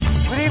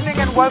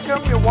and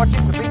welcome. You're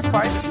watching The Big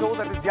Fight, a show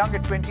that is young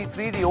at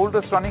 23, the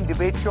oldest running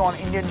debate show on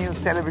Indian news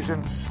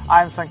television.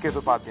 I am Sanket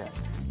Upadhyay.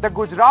 The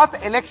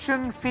Gujarat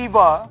election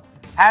fever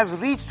has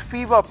reached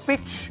fever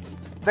pitch.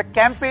 The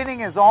campaigning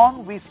is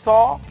on. We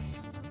saw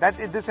that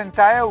this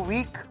entire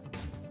week,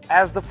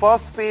 as the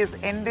first phase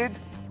ended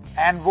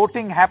and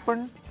voting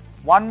happened,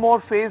 one more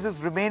phase is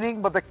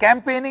remaining, but the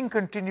campaigning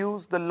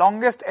continues. The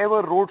longest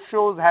ever road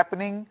shows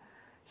happening,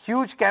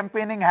 huge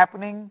campaigning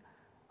happening.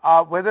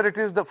 Whether it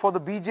is for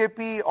the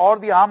BJP or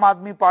the Aam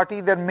Aadmi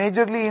Party, they're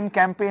majorly in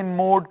campaign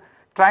mode,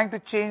 trying to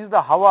change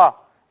the hawa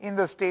in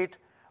the state.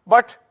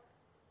 But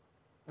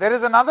there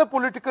is another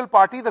political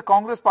party, the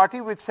Congress party,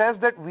 which says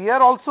that we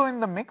are also in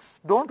the mix.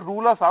 Don't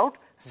rule us out.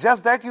 It's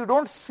just that you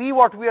don't see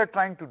what we are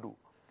trying to do.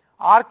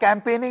 Our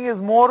campaigning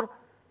is more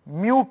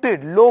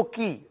muted,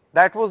 low-key.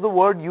 That was the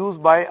word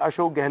used by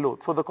Ashok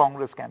Gehlot for the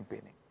Congress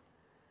campaigning.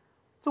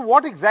 So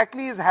what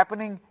exactly is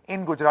happening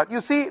in Gujarat?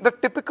 You see, the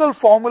typical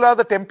formula,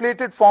 the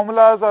templated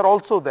formulas are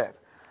also there.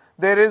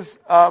 There is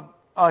a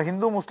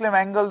Hindu-Muslim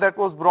angle that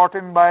was brought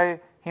in by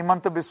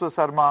Himanta Biswa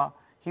Sarma.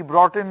 He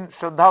brought in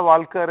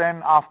Shraddha Walkar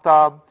and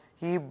Aftab.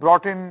 He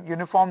brought in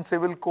Uniform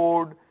Civil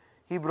Code.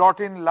 He brought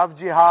in Love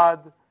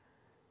Jihad.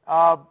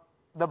 The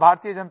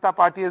Bharatiya Janata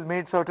Party has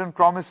made certain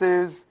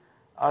promises.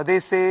 They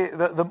say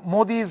the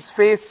Modi's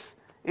face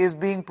is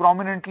being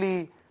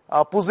prominently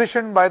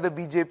positioned by the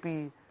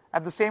BJP.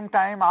 At the same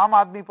time, Aam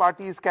Aadmi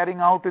Party is carrying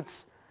out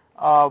its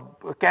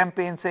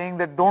campaign saying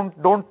that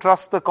don't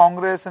trust the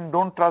Congress and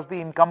don't trust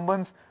the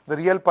incumbents. The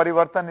real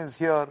Parivartan is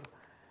here.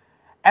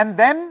 And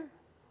then,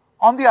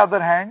 on the other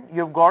hand,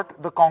 you've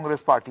got the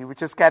Congress Party,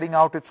 which is carrying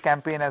out its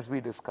campaign as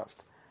we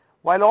discussed.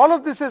 While all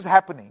of this is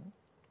happening,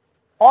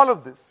 all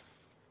of this,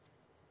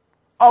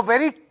 a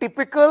very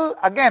typical,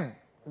 again,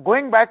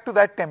 going back to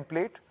that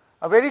template,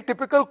 a very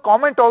typical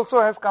comment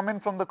also has come in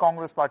from the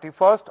Congress Party.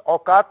 First,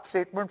 Aukat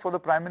statement for the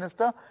Prime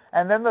Minister,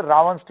 and then the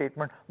Ravan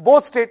statement.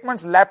 Both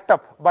statements lapped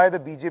up by the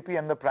BJP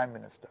and the Prime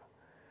Minister.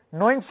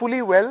 Knowing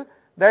fully well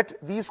that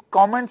these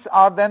comments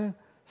are then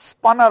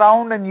spun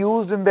around and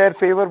used in their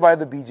favor by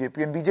the BJP,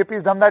 and BJP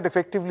has done that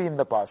effectively in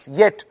the past.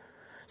 Yet,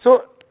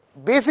 so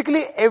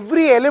basically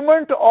every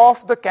element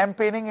of the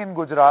campaigning in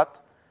Gujarat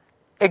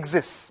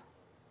exists.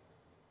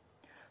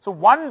 So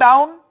one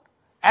down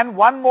and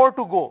one more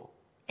to go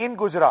in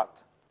Gujarat.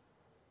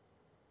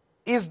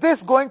 Is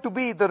this going to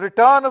be the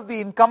return of the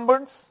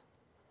incumbents,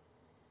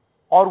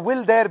 or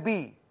will there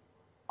be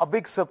a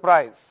big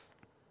surprise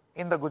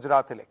in the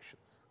Gujarat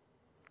elections?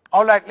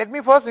 All right, let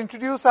me first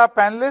introduce our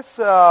panelists.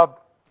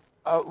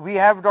 We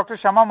have Dr.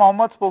 Shama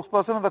Mohammed,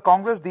 spokesperson of the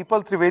Congress,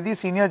 Deepal Trivedi,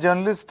 senior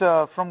journalist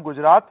from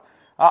Gujarat,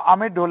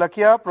 Amit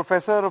Dholakia,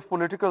 professor of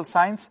political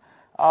science,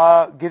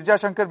 Girja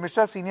Shankar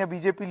Mishra, senior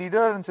BJP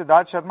leader, and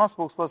Siddharth Sharma,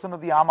 spokesperson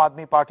of the Aam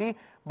Aadmi Party.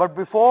 But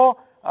before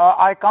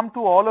I come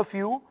to all of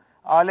you,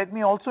 let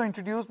me also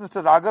introduce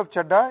Mr. Raghav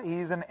Chadha. He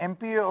is an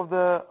MP of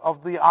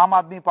the Aam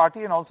Aadmi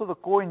Party and also the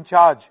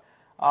co-in-charge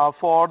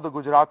for the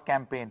Gujarat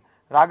campaign.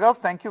 Raghav,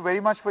 thank you very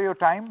much for your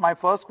time. My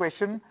first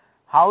question,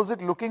 how is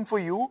it looking for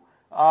you?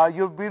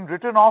 You've been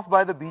written off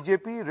by the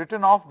BJP,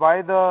 written off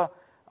by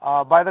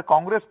the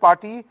Congress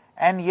Party,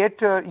 and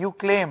yet you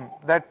claim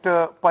that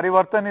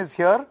Parivartan is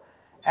here,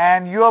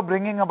 and you are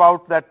bringing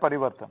about that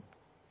Parivartan.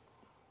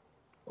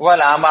 Well,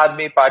 Aam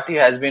Aadmi Party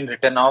has been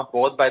written off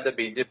both by the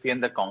BJP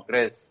and the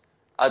Congress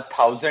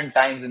 1,000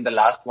 times in the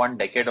last 1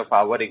 decade of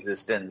our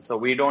existence. So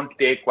we don't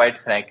take, quite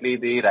frankly,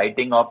 the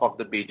writing off of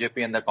the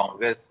BJP and the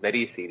Congress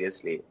very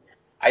seriously.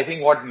 I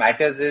think what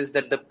matters is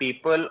that the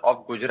people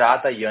of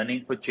Gujarat are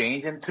yearning for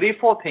change, and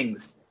 3-4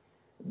 things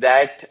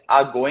that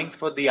are going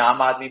for the Aam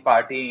Aadmi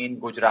Party in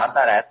Gujarat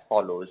are as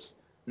follows.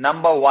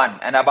 Number one,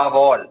 and above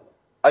all,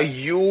 a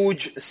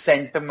huge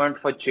sentiment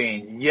for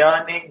change,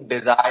 yearning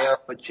desire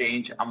for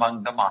change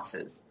among the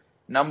masses.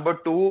 Number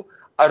two,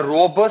 a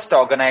robust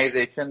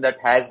organization that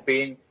has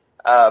been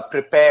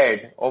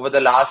prepared over the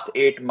last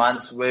 8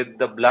 months with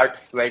the blood,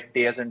 sweat,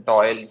 tears and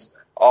toils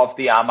of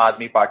the Aam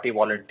Aadmi Party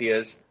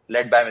volunteers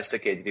led by Mr.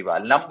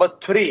 Kejriwal. Number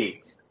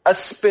three, a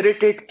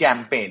spirited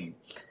campaign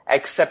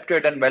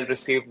accepted and well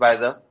received by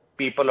the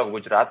people of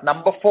Gujarat.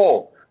 Number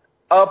four,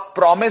 a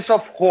promise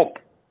of hope,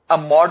 a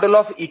model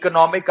of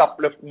economic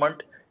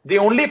upliftment, the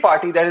only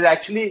party that is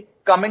actually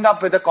coming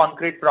up with a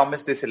concrete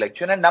promise this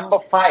election. And number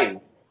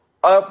five,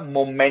 a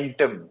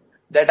momentum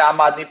that Aam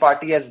Aadmi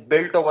Party has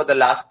built over the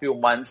last few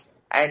months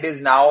and is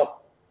now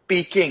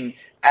peaking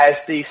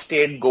as the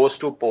state goes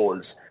to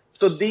polls.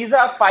 So these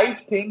are 5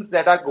 things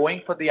that are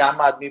going for the Aam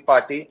Aadmi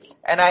Party.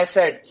 And I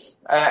said,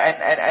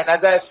 and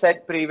as I have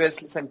said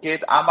previously, Sanket,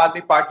 Aam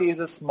Aadmi Party is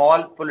a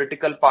small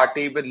political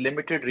party with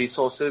limited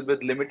resources,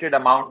 with limited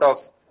amount of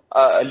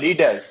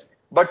leaders.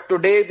 But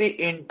today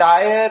the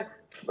entire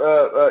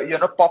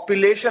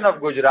population of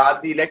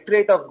Gujarat, the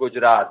electorate of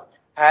Gujarat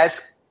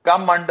has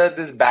come under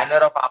this banner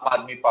of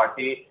Aam Aadmi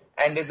Party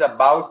and is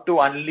about to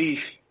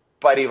unleash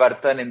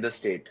Parivartan in the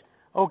state.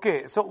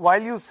 Okay, so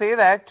while you say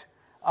that,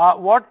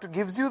 what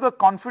gives you the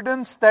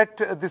confidence that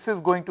this is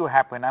going to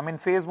happen? I mean,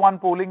 phase 1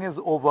 polling is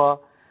over.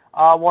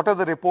 What are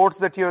the reports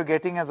that you're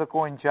getting as a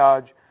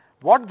co-in-charge?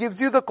 What gives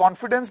you the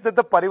confidence that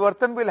the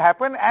parivartan will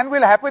happen and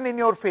will happen in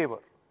your favor?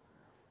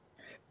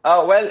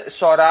 Well,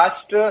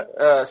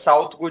 Saurashtra,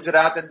 South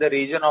Gujarat and the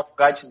region of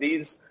Kutch,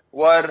 these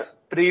were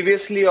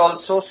previously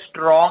also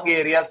strong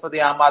areas for the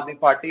Aam Aadmi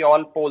Party.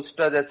 All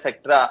pollsters,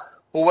 etc.,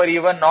 who were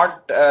even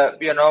not,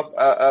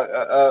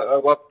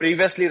 were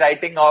previously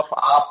writing off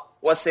AAP,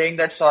 was saying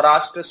that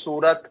Saurashtra,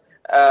 Surat,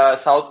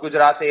 South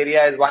Gujarat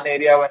area is one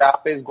area where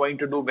AAP is going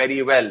to do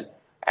very well.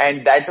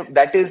 And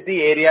that is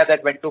the area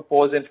that went to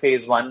polls in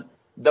phase 1.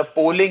 The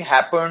polling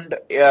happened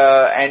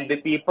and the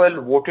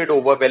people voted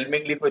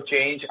overwhelmingly for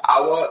change.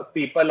 Our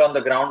people on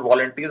the ground,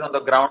 volunteers on the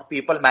ground,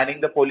 people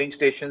manning the polling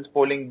stations,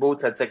 polling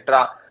booths,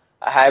 etc.,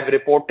 have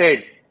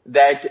reported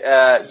that,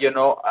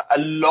 a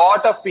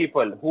lot of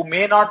people who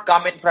may not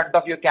come in front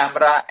of your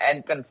camera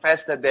and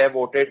confess that they have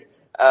voted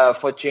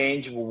for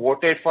change,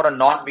 voted for a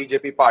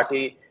non-BJP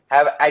party,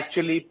 have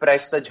actually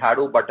pressed the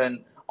Jhadu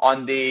button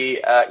on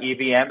the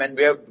EVM, and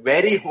we are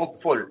very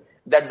hopeful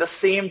that the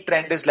same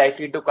trend is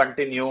likely to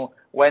continue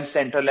when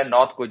Central and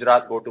North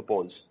Gujarat go to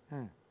polls.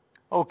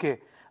 Okay.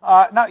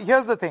 Now,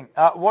 here's the thing.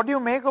 What do you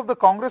make of the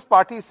Congress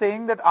party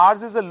saying that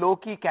ours is a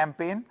low-key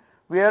campaign?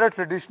 We are a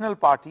traditional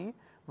party.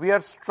 We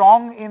are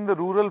strong in the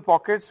rural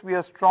pockets. We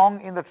are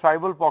strong in the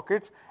tribal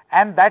pockets.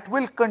 And that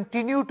will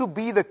continue to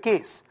be the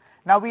case.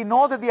 Now, we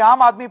know that the Aam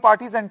Aadmi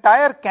Party's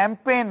entire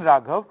campaign,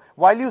 Raghav,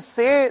 while you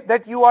say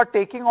that you are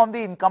taking on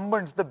the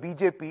incumbents, the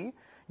BJP,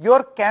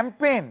 your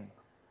campaign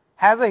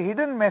has a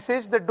hidden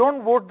message that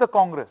don't vote the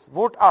Congress,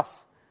 vote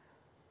us.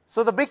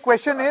 So the big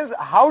question is,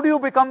 how do you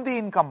become the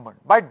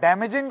incumbent? By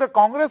damaging the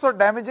Congress or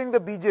damaging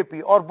the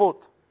BJP or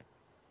both?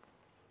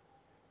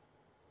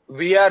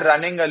 We are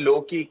running a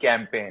low-key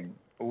campaign.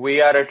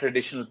 We are a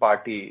traditional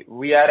party.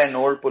 We are an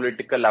old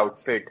political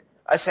outfit.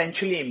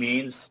 Essentially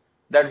means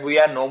that we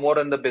are no more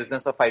in the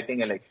business of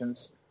fighting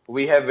elections.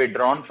 We have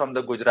withdrawn from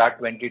the Gujarat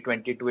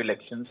 2022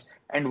 elections,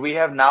 and we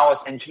have now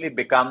essentially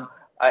become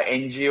an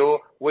NGO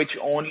which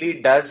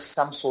only does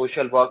some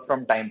social work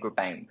from time to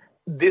time.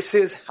 This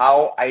is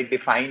how I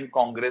define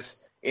Congress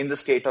in the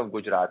state of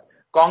Gujarat.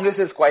 Congress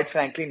is quite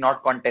frankly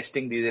not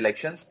contesting these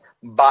elections,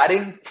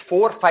 barring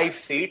 4 or 5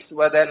 seats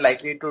where they're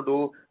likely to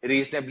do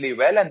reasonably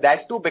well, and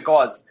that too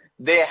because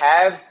they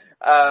have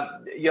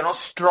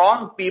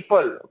strong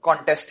people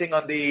contesting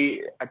on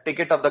the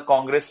ticket of the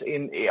Congress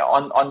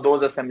on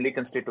those assembly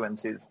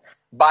constituencies.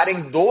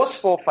 Barring those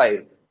 4 or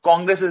 5,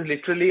 Congress is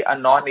literally a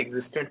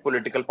non-existent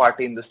political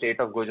party in the state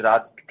of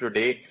Gujarat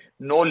today.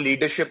 No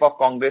leadership of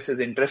Congress is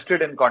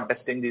interested in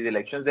contesting these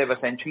elections. They've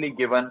essentially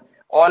given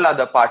all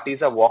other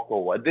parties a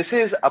walkover. This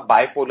is a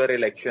bipolar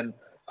election,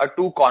 a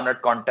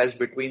two-cornered contest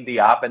between the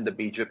AAP and the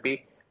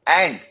BJP.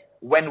 And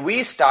when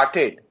we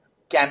started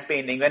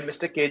campaigning, when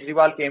Mr.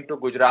 Kejriwal came to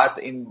Gujarat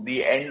in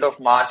the end of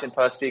March and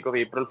first week of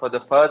April for the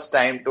first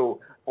time to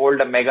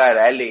hold a mega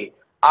rally,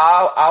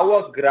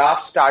 our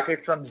graph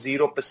started from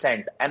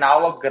 0% and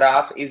our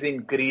graph is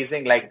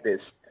increasing like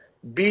this.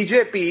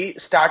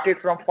 BJP started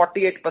from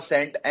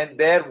 48% and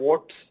their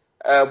vote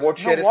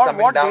share is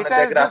coming down and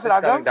their graph is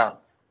coming down.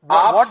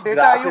 What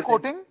data are you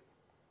quoting?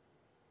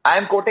 I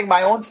am quoting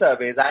my own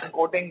surveys. I am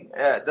quoting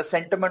the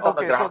sentiment on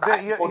the ground.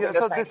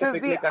 So this is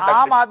the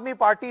Aam Aadmi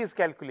Party's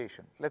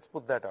calculation. Let's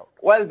put that out.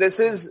 Well, this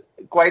is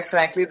quite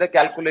frankly the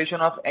calculation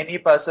of any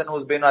person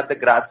who's been at the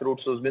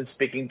grassroots, who's been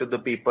speaking to the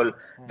people,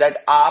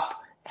 that AAP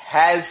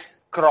has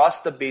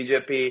crossed the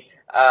BJP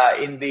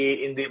in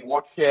the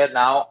vote share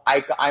now.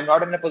 I'm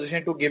not in a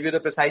position to give you the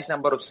precise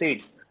number of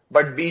seats,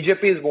 but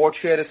BJP's vote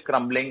share is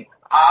crumbling.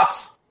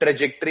 AAP's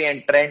trajectory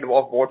and trend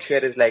of vote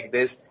share is like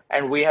this,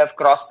 and we have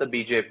crossed the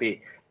BJP.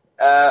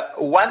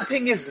 One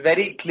thing is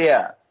very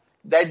clear,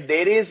 that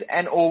there is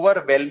an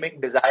overwhelming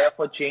desire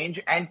for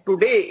change, and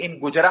today in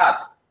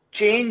Gujarat,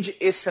 change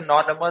is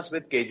synonymous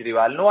with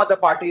Kejriwal. No other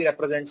party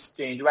represents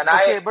change. When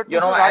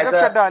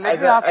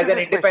as an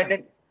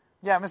independent...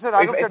 Yeah, Mr.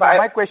 Raghav Chadha,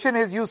 my question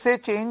is, you say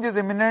change is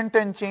imminent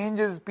and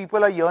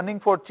people are yearning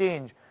for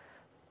change.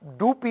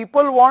 Do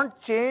people want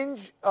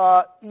change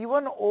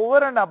even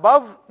over and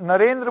above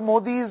Narendra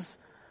Modi's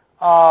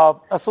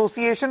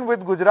association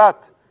with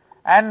Gujarat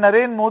and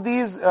Narendra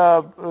Modi's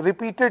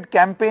repeated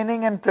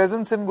campaigning and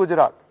presence in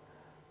Gujarat?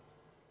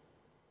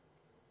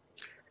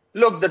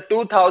 Look, the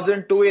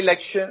 2002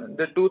 election,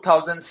 the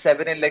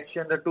 2007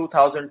 election, the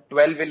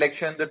 2012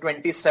 election, the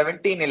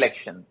 2017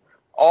 election,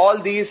 all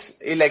these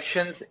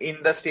elections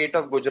in the state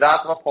of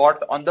Gujarat were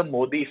fought on the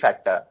Modi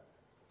factor.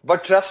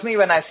 But trust me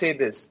when I say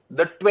this,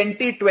 the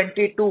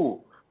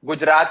 2022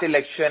 Gujarat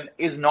election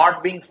is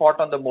not being fought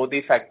on the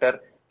Modi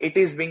factor, it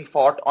is being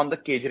fought on the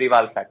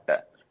Kejriwal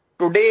factor.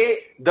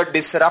 Today, the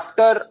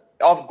disruptor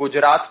of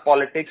Gujarat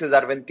politics is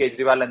Arvind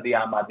Kejriwal and the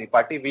Aam Aadmi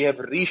Party. We have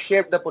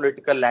reshaped the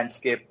political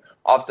landscape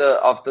of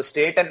the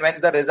state, and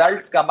when the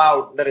results come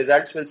out, the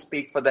results will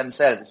speak for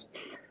themselves.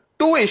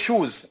 Two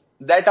issues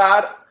that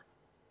are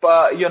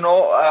have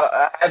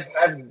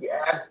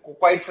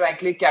quite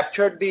frankly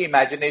captured the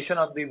imagination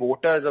of the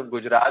voters of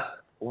Gujarat.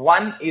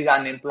 One is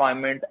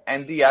unemployment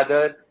and the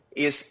other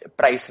is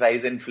price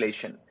rise,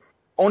 inflation.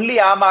 Only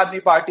Aam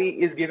Aadmi Party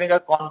is giving a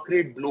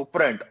concrete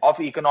blueprint of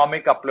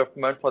economic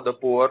upliftment for the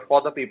poor, for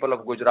the people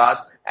of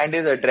Gujarat, and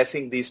is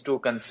addressing these two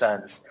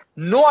concerns.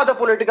 No other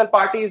political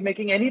party is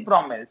making any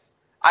promise.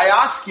 I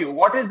ask you,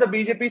 what is the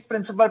BJP's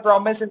principal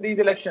promise in these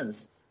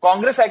elections?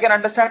 Congress, I can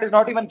understand, is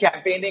not even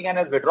campaigning and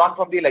has withdrawn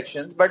from the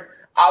elections, but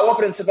our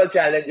principal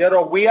challenger,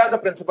 or we are the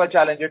principal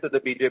challenger to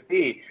the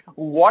BJP.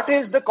 What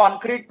is the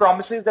concrete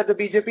promises that the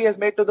BJP has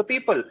made to the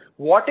people?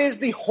 What is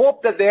the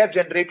hope that they have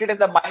generated in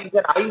the minds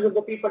and eyes of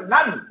the people?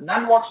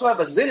 None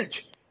whatsoever,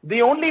 zilch.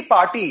 The only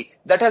party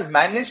that has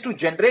managed to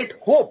generate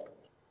hope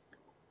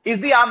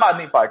is the Aam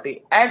Aadmi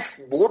Party. And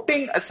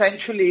voting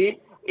essentially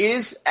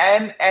is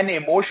an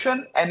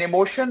emotion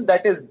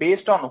that is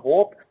based on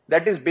hope,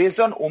 that is based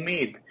on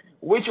umeed,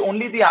 which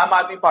only the Aam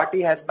Aadmi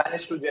Party has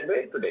managed to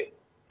generate today.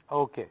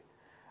 Okay.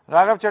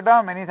 Raghav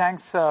Chadha, many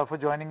thanks for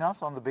joining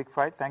us on The Big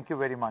Fight. Thank you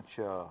very much.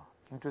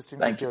 Interesting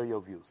to hear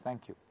your views.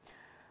 Thank you.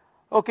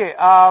 Okay,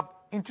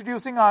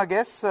 introducing our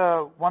guests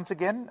once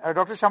again.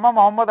 Dr. Shama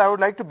Mohammed, I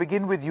would like to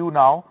begin with you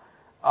now.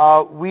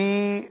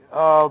 We,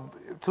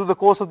 through the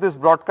course of this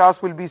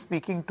broadcast, will be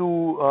speaking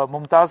to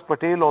Mumtaz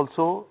Patel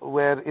also,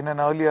 where in an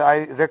earlier,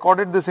 I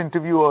recorded this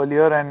interview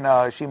earlier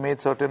and she made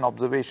certain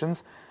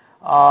observations.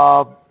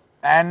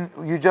 And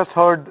you just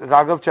heard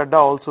Raghav Chadha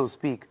also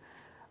speak.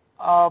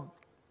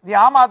 The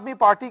Aam Aadmi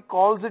Party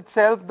calls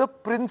itself the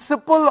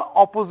principal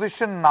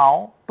opposition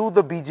now to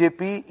the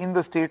BJP in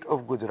the state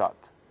of Gujarat.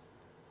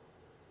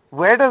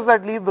 Where does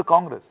that leave the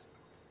Congress?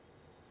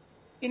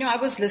 You know, I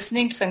was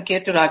listening to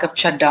Sanket to Raghav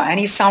Chadha and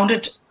he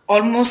sounded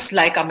almost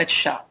like Amit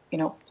Shah, you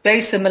know,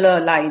 very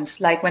similar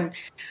lines. Like when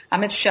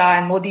Amit Shah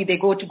and Modi, they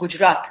go to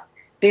Gujarat,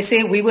 they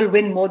say we will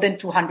win more than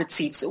 200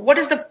 seats. So what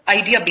is the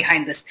idea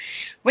behind this?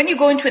 When you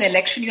go into an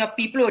election, you have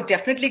people who are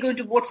definitely going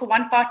to vote for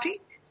one party,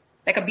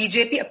 like a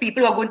BJP,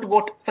 people who are going to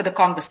vote for the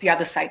Congress, the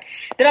other side.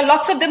 There are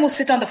lots of them who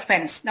sit on the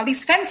fence. Now,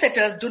 these fence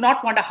sitters do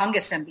not want a hung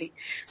assembly.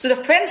 So the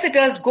fence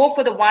sitters go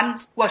for the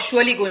ones who are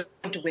surely going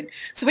to win.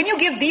 So when you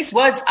give these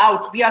words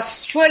out, we are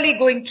surely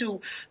going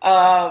to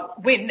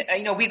win.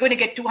 You know, we're going to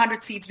get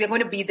 200 seats. We're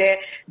going to be there.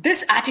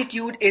 This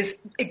attitude is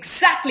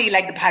exactly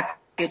like the Bharatiya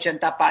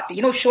Janata Party,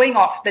 you know, showing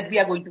off that we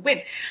are going to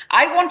win.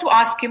 I want to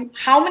ask him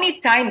how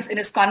many times in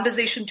his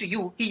conversation to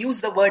you he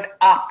used the word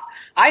aap.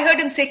 I heard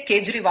him say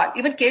Kejriwal.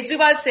 Even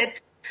Kejriwal said,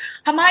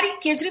 "Hamari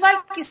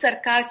Kejriwal ki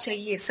sarkar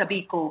chahiye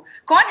sabhi ko."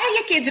 Kaun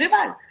hai ye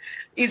Kejriwal?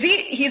 Is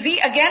he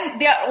again?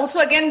 They are also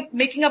again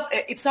making up.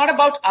 It's not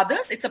about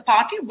others. It's a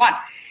party. One.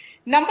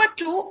 Number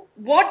two,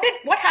 what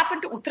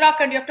happened to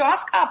Uttarakhand? You have to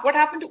ask up. What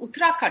happened to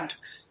Uttarakhand?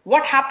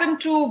 What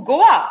happened to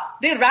Goa?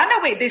 They ran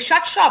away. They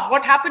shut shop.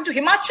 What happened to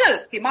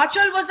Himachal?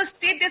 Himachal was the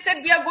state they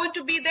said, we are going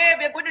to be there.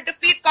 We are going to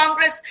defeat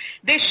Congress.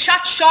 They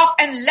shut shop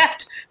and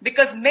left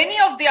because many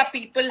of their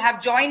people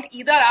have joined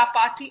either our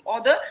party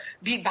or the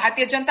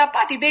Bharatiya Janata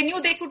Party. They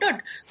knew they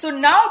couldn't. So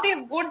now they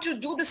want to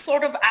do this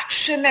sort of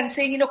action and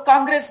saying, you know,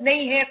 Congress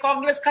nahi hai,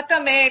 Congress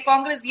khatam hai,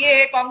 Congress ye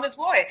hai, Congress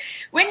wo hai.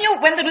 When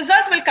the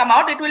results will come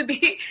out, it will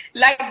be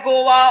like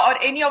Goa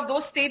or any of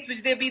those states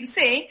which they've been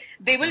saying,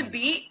 they will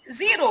be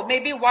zero,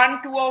 maybe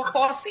 1, 2 or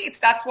 4 seats.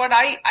 That's what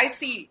I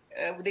see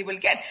they will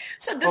get.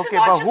 So this is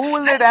not but just... who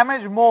will they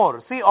damage more?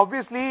 See,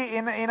 obviously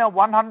in a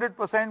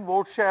 100%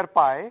 vote share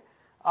pie,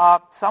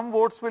 some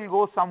votes will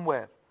go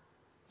somewhere.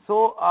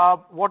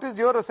 So what is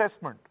your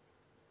assessment?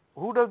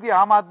 Who does the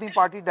Aam Aadmi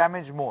Party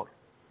damage more?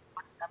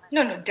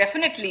 No,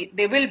 definitely.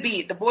 They will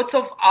be. The votes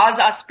of ours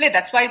are split.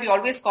 That's why we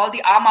always call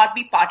the Aam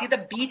Aadmi Party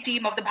the B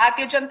team of the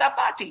Bharatiya Janata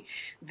Party.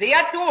 They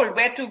are told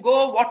where to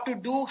go, what to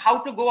do, how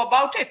to go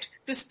about it,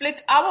 to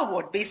split our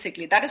vote,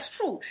 basically. That is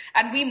true.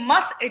 And we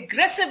must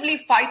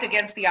aggressively fight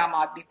against the Aam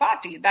Aadmi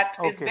Party. That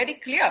is very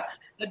clear.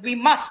 That we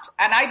must.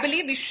 And I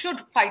believe we should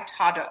fight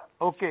harder.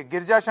 Okay.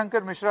 Girja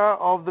Shankar Mishra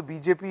of the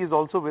BJP is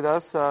also with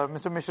us.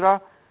 Mr.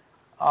 Mishra,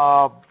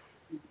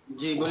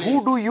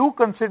 who do you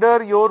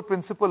consider your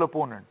principal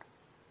opponent?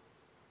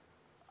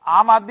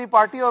 आम आदमी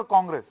party और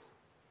कांग्रेस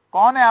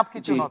कौन है आपकी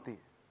चुनौती?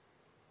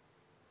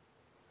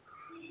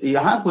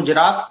 यहाँ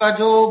गुजरात का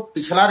जो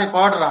पिछला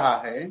रिकॉर्ड रहा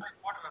है,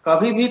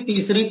 कभी भी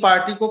तीसरी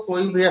पार्टी को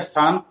कोई भी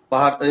स्थान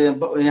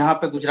यहाँ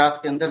पे गुजरात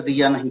के अंदर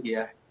दिया नहीं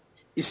गया है.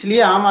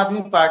 इसलिए आम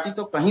आदमी पार्टी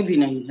तो कहीं भी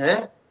नहीं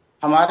है.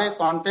 हमारे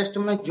कॉन्टेस्ट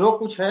में जो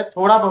कुछ है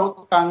थोड़ा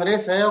बहुत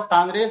कांग्रेस है, और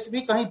कांग्रेस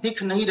भी कहीं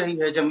दिख नहीं रही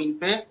है जमीन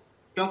पे,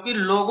 क्योंकि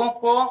लोगों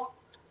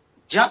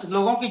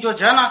की जो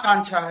जन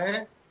आकांक्षा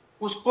है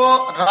उसको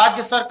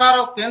राज्य सरकार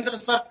और केंद्र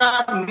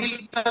सरकार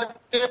मिलकर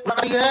के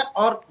रही है,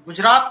 और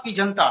गुजरात की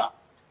जनता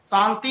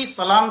शांति,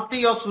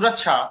 सलामती और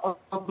सुरक्षा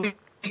और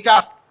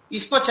विकास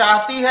इसको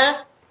चाहती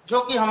है,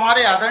 जो कि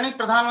हमारे आदरणीय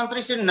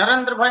प्रधानमंत्री श्री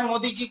नरेंद्र भाई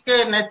मोदी जी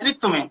के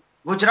नेतृत्व में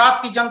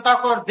गुजरात की जनता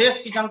को और देश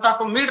की जनता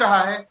को मिल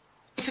रहा है.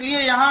 इसलिए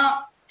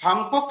यहाँ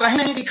हमको कहीं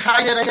नहीं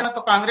दिखाई दे रही है, ना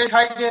तो कांग्रेस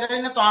दिखाई दे रही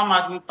है, ना तो आम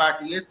आदमी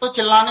पार्टी. ये तो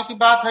चिल्लाने की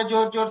बात है,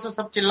 जोर जोर से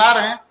सब चिल्ला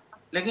रहे हैं,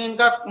 लेकिन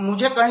इनका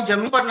मुझे कहीं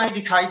जमीन पर नहीं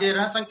दिखाई दे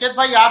रहे हैं. संकेत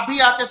भाई, आप भी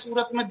आके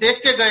सूरत में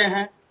देख के गए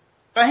हैं,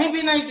 कहीं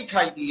भी नहीं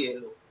दिखाई दिए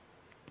लोग.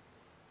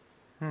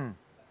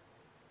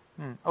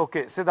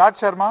 Okay, Siddharth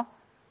Sharma,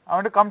 I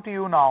want to come to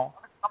you now.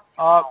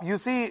 You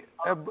see,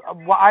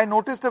 I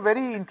noticed a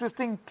very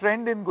interesting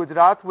trend in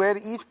Gujarat where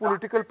each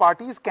political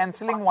party is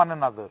cancelling one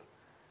another,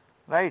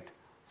 right?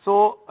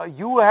 So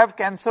you have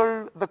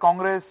cancelled the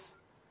Congress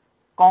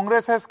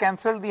has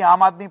cancelled the Aam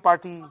Aadmi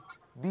Party,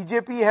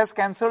 BJP has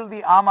cancelled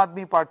the Aam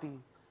Aadmi Party.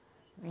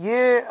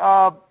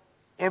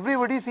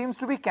 Everybody seems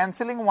to be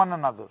cancelling one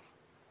another.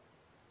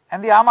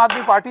 And the Aam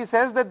Aadmi Party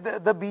says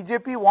that the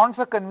BJP wants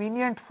a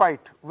convenient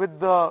fight with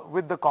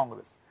the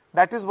Congress.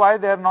 That is why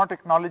they are not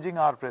acknowledging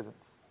our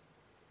presence.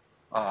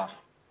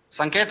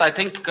 Sanket, I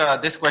think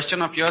this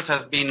question of yours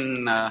has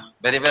been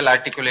very well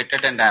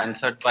articulated and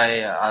answered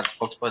by our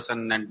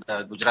spokesperson and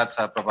Gujarat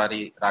Sah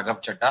Prabhari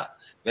Raghav Chadha,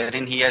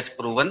 wherein he has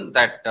proven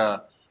that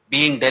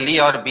be in Delhi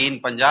or be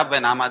in Punjab,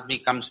 when Aam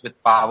Aadmi comes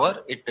with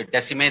power, it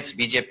decimates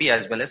BJP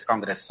as well as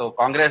Congress. So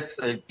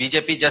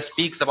BJP just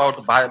speaks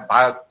about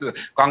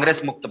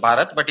Congress Mukt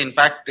Bharat, but in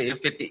fact, if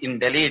in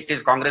Delhi it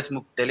is Congress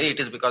Mukt Delhi, it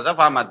is because of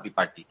Aam Aadmi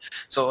Party.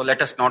 So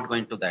let us not go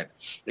into that.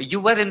 You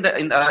were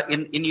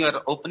in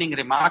your opening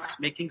remarks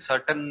making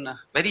certain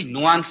very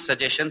nuanced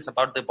suggestions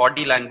about the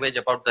body language,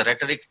 about the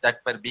rhetorics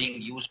that were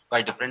being used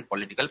by different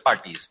political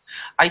parties.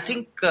 I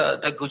think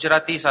the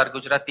Gujaratis, our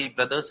Gujarati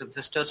brothers and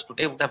sisters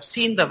today would have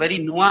seen the very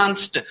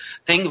nuanced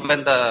thing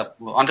when the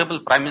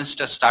Honorable Prime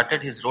Minister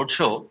started his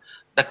roadshow.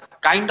 The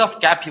kind of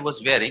cap he was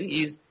wearing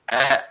is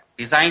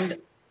designed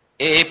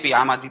AAP,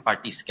 Aam Aadmi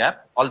Party's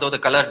cap, although the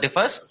color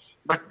differs,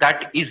 but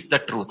that is the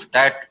truth.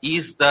 That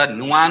is the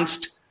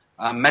nuanced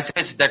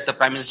message that the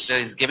Prime Minister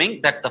is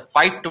giving, that the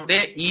fight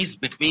today is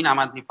between Aam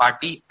Aadmi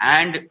Party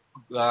and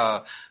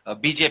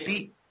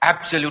BJP,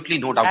 absolutely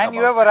no doubt about it. And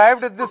you have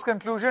arrived at this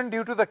conclusion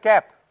due to the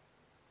cap.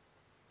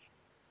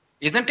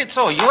 Isn't it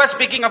so? You are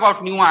speaking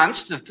about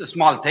nuanced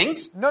small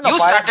things. No,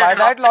 by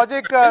that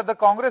logic, the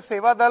Congress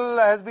Seva Dal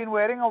has been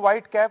wearing a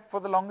white cap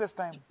for the longest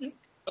time.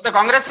 But the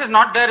Congress is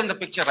not there in the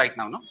picture right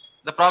now, no?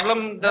 The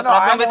problem with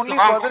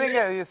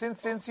Congress,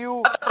 since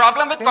you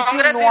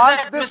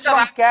nuanced this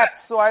from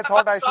caps, so I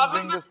thought I should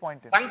bring this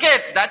point in.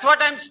 Sanket, that's what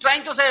I'm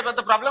trying to say. But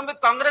the problem with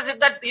Congress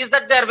is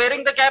that they are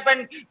wearing the cap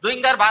and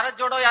doing their Bharat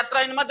Jodo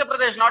Yatra in Madhya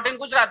Pradesh, not in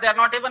Gujarat. They are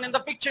not even in the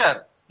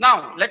picture.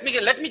 Now, let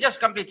me just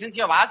complete. Since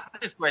you have asked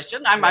this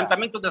question, I'm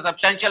coming to the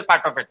substantial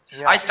part of it.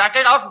 Yeah. I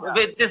started off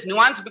with this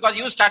nuance because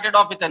you started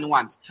off with a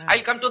nuance.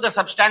 I'll come to the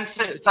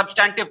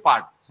substantive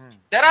part.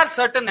 There are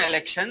certain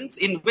elections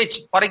in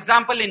which, for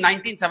example, in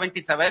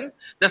 1977,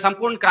 the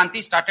Sampurn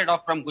Kranti started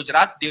off from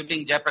Gujarat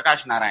during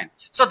Jayaprakash Narayan.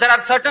 So there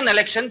are certain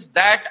elections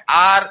that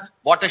are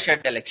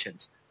watershed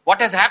elections. What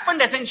has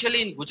happened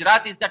essentially in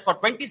Gujarat is that for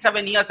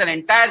 27 years, an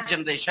entire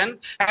generation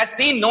has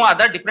seen no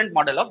other different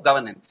model of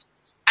governance.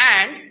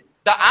 And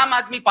the Aam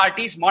Aadmi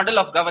Party's model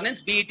of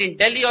governance, be it in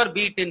Delhi or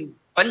be it in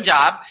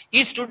Punjab,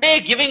 is today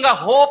giving a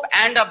hope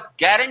and a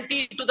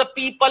guarantee to the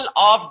people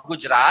of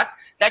Gujarat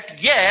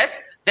that yes,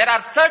 there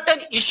are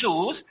certain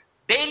issues,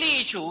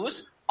 daily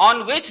issues,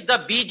 on which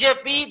the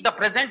BJP, the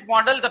present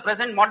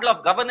model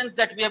of governance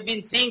that we have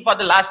been seeing for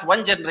the last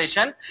one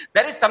generation,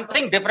 there is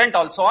something different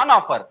also on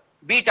offer.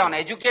 Be it on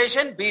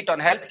education, be it on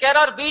healthcare,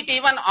 or be it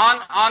even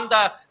on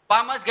the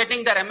farmers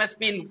getting their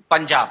MSP in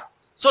Punjab.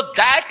 So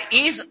that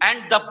is,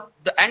 and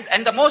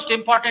the most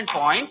important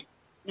point,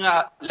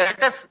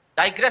 let us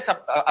digress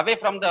away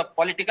from the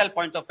political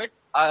point of it.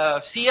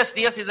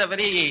 CSDS is a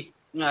very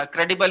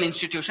credible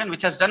institution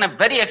which has done a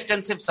very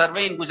extensive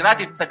survey in Gujarat.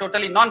 It's a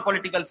totally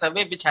non-political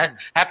survey which has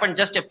happened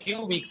just a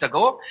few weeks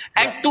ago.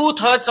 And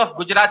 2/3 of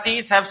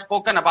Gujaratis have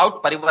spoken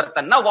about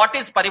Parivartan. Now what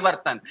is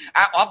Parivartan?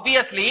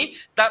 Obviously,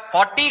 the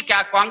 40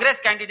 Congress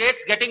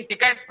candidates getting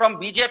ticket from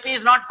BJP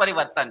is not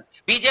Parivartan.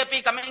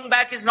 BJP coming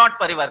back is not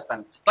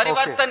Parivartan.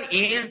 Parivartan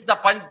is the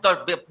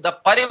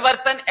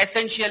Parivartan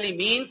essentially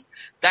means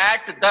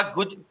that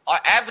the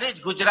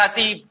average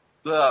Gujarati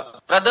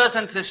brothers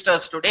and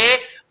sisters today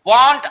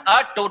want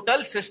a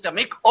total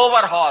systemic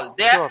overhaul.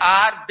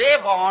 They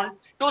want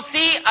to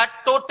see a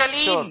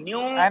totally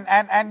new.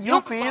 And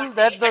you feel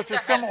that the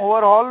system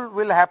overhaul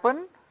will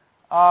happen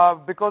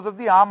because of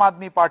the Aam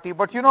Aadmi Party.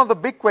 But you know, the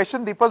big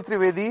question, Dipal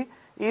Trivedi,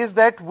 is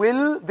that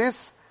will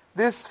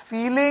this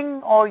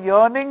feeling or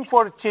yearning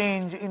for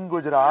change in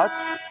Gujarat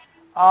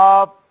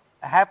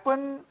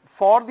happen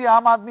for the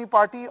Aam Aadmi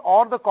Party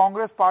or the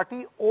Congress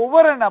Party over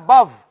and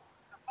above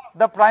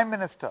the Prime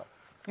Minister?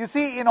 You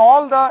see, in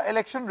all the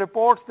election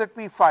reports that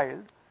we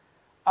filed,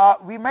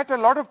 we met a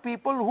lot of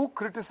people who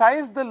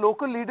criticized the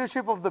local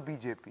leadership of the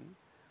BJP,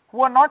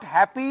 who are not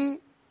happy,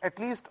 at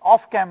least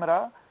off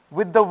camera,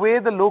 with the way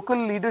the local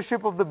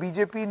leadership of the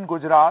BJP in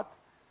Gujarat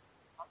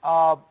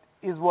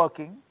is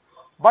working.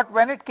 But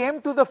when it came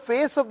to the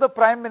face of the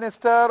Prime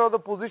Minister or the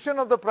position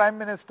of the Prime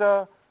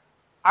Minister,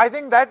 I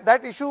think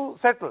that issue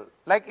settled.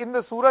 Like in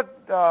the Surat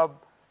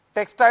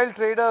textile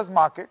traders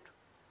market,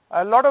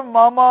 a lot of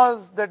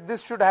murmurs that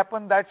this should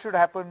happen, that should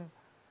happen.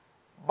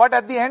 But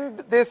at the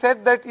end, they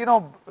said that,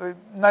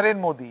 Narendra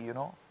Modi,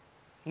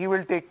 he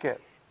will take care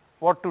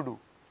what to do.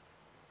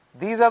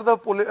 These are the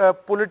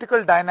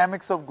political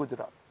dynamics of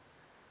Gujarat.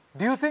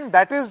 Do you think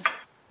that is,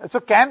 so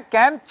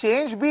can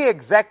change be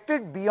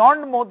exacted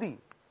beyond Modi?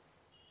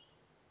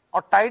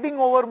 or tiding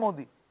over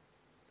Modi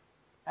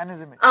and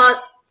his image?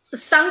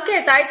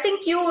 Sanket, I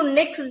think you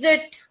nixed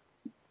it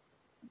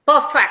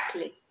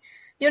perfectly.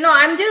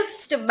 I'm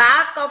just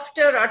back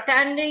after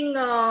attending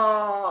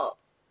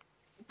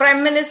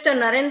Prime Minister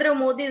Narendra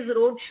Modi's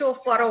roadshow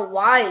for a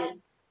while.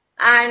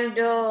 And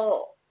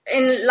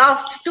in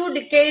last 2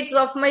 decades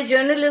of my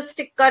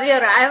journalistic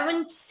career, I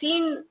haven't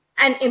seen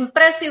an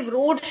impressive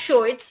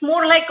roadshow. It's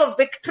more like a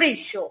victory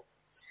show.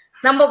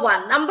 Number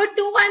one. Number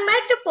two, I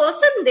met a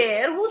person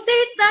there who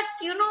said that,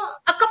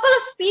 a couple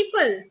of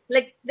people,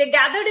 like they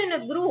gathered in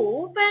a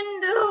group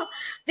and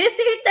they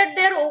said that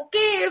they're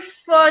okay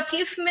if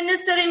Chief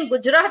Minister in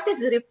Gujarat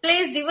is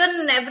replaced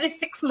even every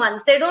 6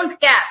 months. They don't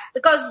care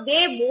because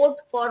they vote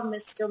for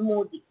Mr.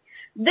 Modi.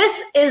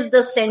 This is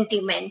the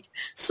sentiment.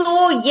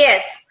 So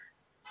yes,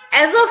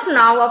 as of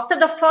now, after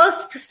the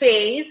first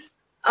phase,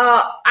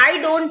 I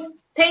don't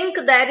think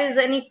there is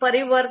any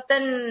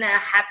parivartan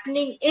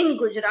happening in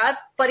Gujarat,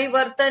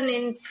 parivartan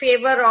in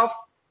favor of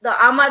the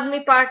Aam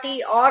Aadmi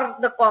Party or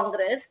the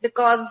Congress,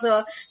 because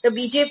the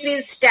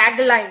BJP's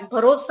tagline,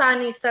 Bharosa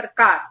Nahi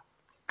Sarkar.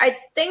 I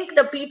think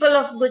the people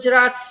of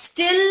Gujarat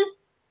still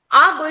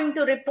are going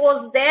to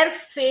repose their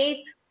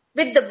faith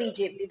with the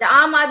BJP. The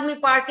Aam Aadmi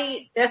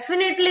Party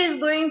definitely is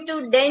going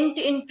to dent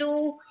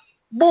into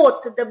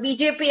both the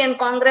BJP and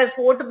Congress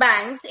vote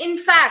banks. In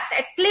fact,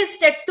 at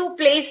least at 2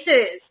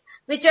 places,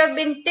 which have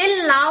been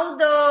till now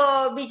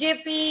the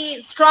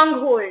BJP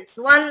strongholds.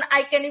 One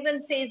I can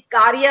even say is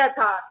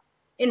Garyathar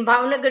in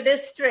Bhavnagar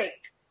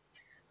district.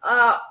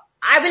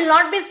 I will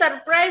not be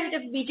surprised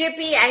if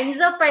BJP ends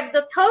up at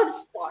the 3rd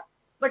spot.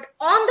 But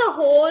on the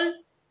whole,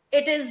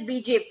 it is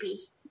BJP.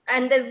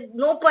 And there's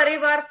no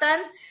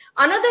parivartan.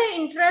 Another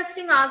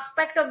interesting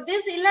aspect of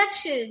these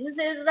elections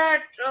is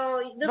that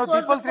this was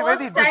the first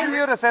time... This is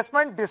your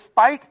assessment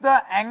despite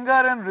the anger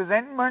and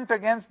resentment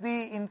against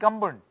the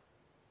incumbent,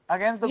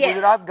 against the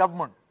Gujarat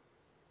government.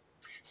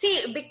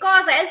 See,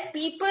 because as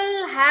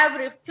people have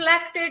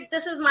reflected,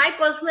 this is my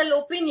personal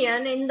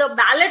opinion, in the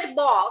ballot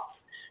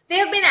box, they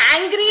have been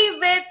angry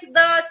with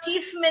the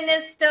chief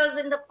ministers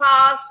in the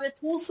past, with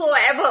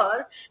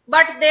whosoever,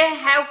 but they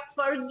have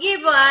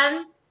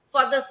forgiven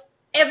for the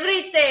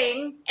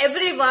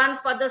everyone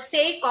for the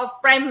sake of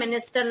Prime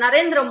Minister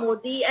Narendra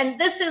Modi, and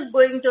this is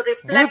going to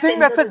reflect. Do you think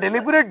that's a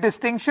deliberate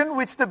distinction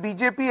which the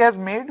BJP has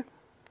made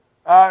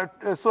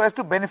so as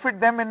to benefit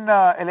them in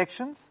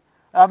elections?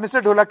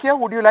 Mr. Dholakia,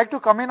 would you like to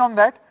come in on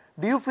that?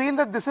 Do you feel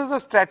that this is a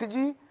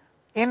strategy?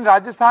 In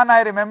Rajasthan,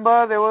 I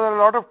remember there were a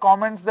lot of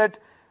comments that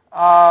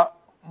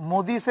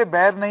Modi se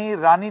bair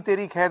nahi, Rani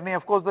teri khair nahi.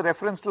 Of course, the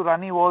reference to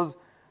Rani was,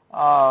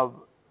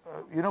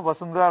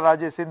 Vasundhara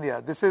Raje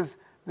Scindia. This is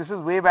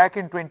way back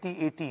in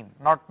 2018,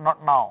 not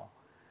now.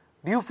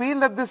 Do you feel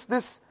that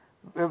this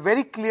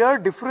very clear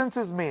difference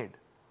is made?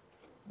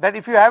 That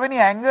if you have any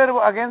anger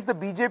against the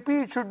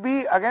BJP, it should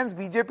be against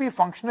BJP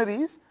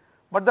functionaries,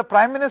 but the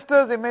Prime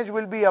Minister's image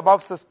will be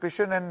above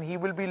suspicion and he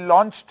will be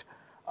launched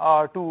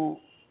to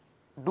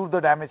do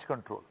the damage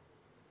control.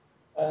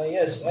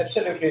 Yes,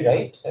 absolutely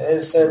right.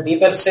 As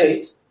Deepal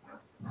said,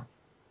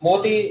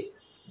 Modi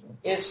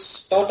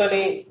is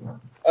totally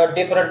a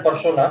different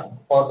persona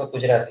for the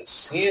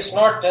Gujaratis. He is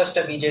not just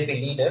a BJP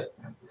leader.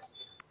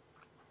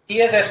 He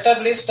has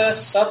established a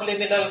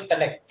subliminal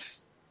connect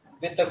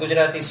with the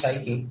Gujarati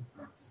psyche.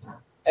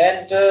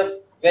 And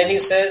when he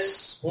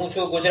says, "Hun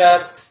chu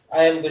Gujarat,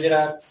 I am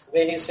Gujarat,"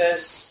 when he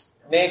says,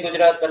 "Main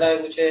Gujarat banaya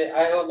mujhe,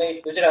 I have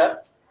made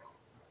Gujarat,"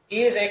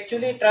 he is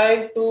actually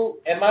trying to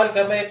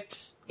amalgamate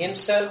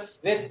himself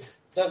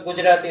with the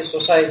Gujarati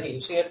society.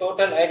 You see a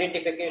total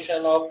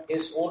identification of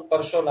his own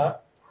persona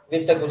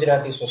with the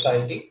Gujarati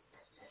society.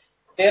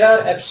 There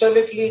are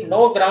absolutely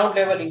no ground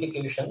level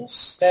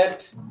indications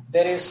that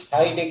there is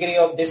high degree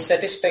of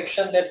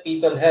dissatisfaction that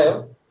people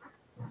have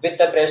with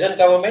the present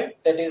government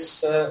that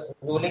is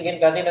ruling in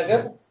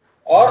Gandhinagar,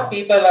 or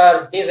people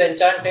are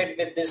disenchanted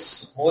with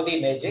this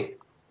Modi magic.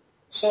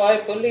 So I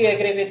fully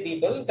agree with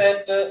people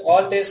that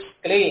all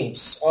these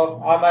claims of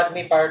Aam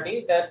Aadmi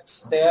Party that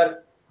they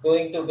are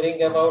going to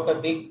bring about a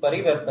big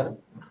parivartan,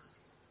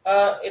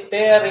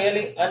 they are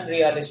really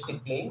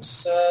unrealistic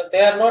claims.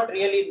 They are not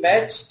really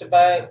matched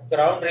by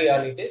ground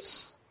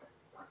realities.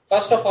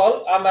 First of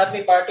all, Aam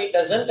Aadmi Party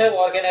doesn't have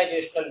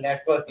organizational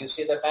network. You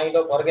see the kind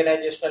of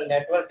organizational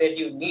network that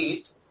you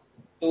need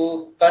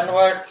to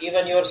convert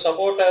even your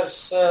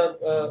supporters'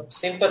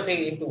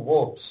 sympathy into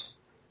votes.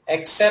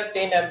 Except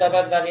in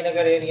Ahmedabad,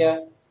 Gandhinagar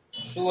area,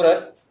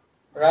 Surat,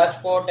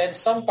 Rajkot and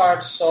some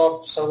parts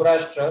of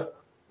Saurashtra,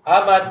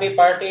 Aam Aadmi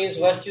Party is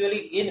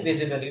virtually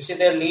invisible. You see,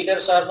 their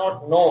leaders are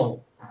not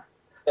known.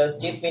 The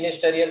chief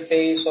ministerial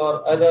face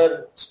or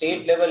other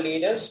state level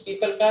leaders,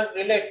 people can't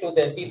relate to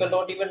them. People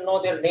don't even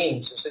know their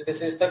names. So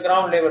this is the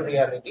ground level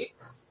reality.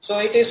 So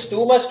it is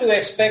too much to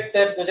expect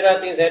that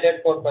Gujarat is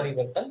headed for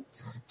parivartan.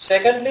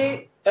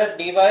 Secondly, the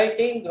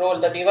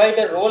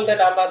divider role that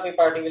Aam Aadmi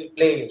Party will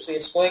play. So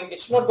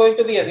it's not going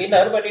to be a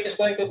winner, but it is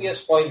going to be a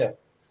spoiler.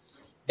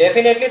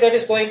 Definitely that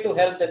is going to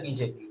help the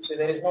BJP. So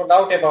there is no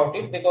doubt about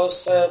it,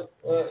 because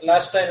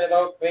last time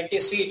about 20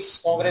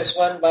 seats Congress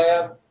won by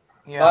a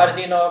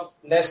margin of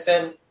less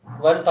than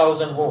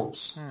 1,000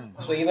 votes.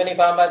 So even if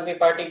Aam Aadmi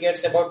Party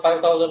gets about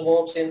 5,000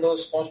 votes in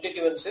those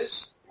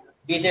constituencies,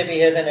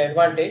 BJP has an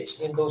advantage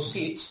in those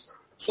seats.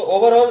 So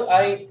overall,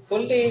 I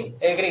fully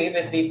agree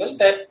with people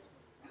that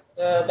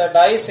the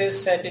dice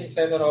is set in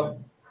favor of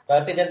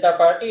Bharatiya Janata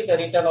Party, the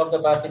return of the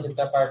Bharatiya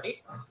Janata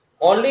Party.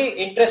 Only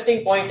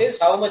interesting point is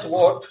how much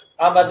vote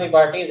Aam Aadmi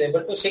Party is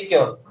able to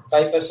secure.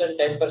 5%,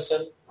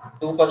 10%,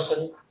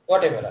 2%,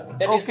 whatever.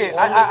 That okay,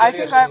 I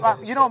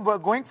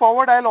think going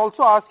forward, I'll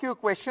also ask you a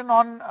question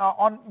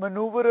on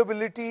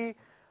maneuverability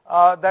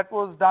that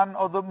was done,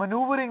 or the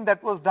maneuvering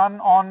that was done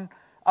on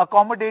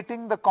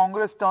accommodating the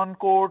Congress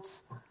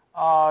turncoats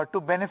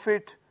to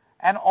benefit,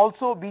 and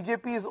also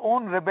BJP's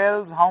own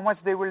rebels, how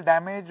much they will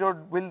damage, or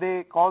will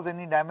they cause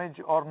any damage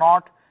or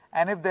not?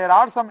 And if there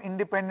are some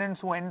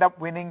independents who end up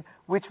winning,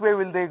 which way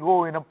will they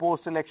go in a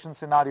post-election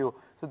scenario?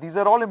 So these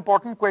are all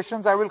important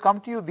questions. I will come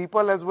to you,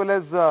 Deepal, as well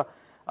as Mr.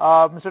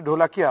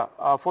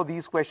 Dholakia for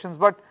these questions.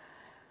 But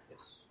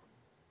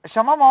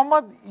Shama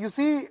Mohammed, you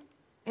see,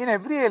 in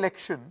every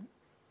election,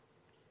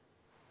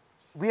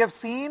 we have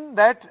seen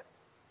that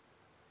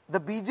the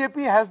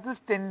BJP has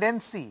this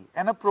tendency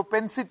and a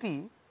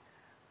propensity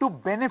to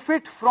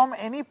benefit from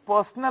any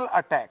personal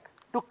attack,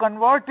 to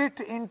convert it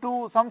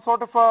into some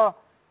sort of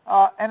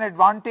an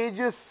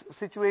advantageous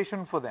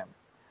situation for them.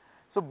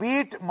 So be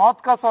it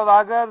Maut Ka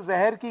Saudagar,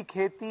 Zahar Ki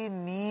Kheti,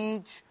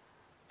 Neech,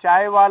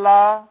 Chai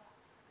Wala,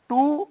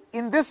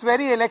 in this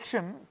very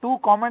election, two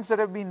comments that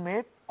have been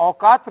made,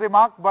 Auqat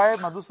remark by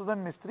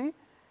Madhusudan Mistry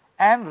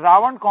and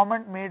Ravan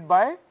comment made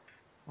by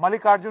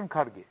Mallikarjun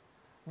Kharge.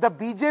 The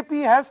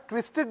BJP has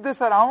twisted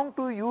this around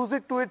to use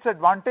it to its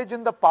advantage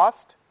in the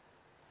past.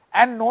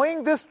 And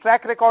knowing this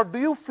track record, do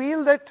you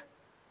feel that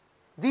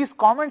these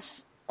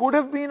comments could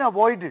have been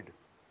avoided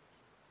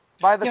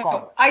by the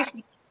Congress?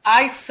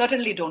 I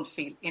certainly don't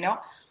feel,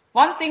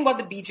 One thing what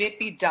the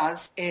BJP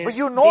does is...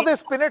 But they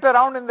spin it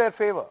around in their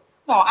favor.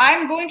 No,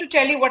 I'm going to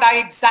tell you what I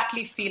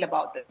exactly feel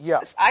about this. Yeah.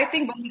 I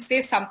think when we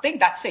say something,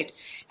 that's it.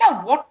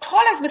 Now, what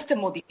all has Mr.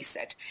 Modi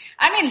said?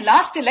 I mean,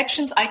 last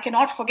elections, I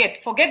cannot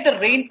forget the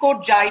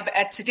raincoat jibe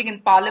at sitting in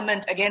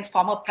parliament against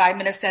former prime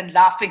minister and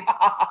laughing.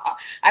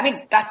 I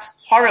mean, that's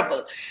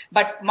horrible.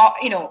 But,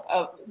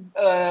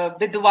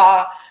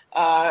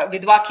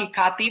 Vidwa ki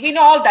khati, we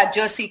know all that,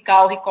 Jersey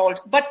cow he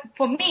called. But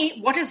for me,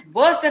 what is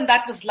worse than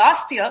that was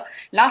last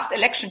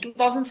election,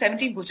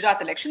 2017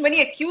 Gujarat election, when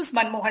he accused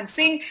Manmohan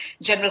Singh,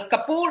 General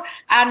Kapoor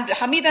and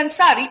Hamid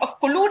Ansari of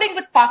colluding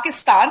with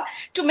Pakistan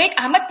to make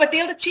Ahmed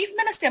Patel the chief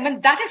minister. I mean,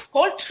 that is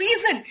called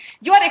treason.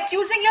 You are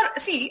accusing your,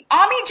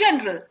 army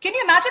general. Can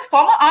you imagine,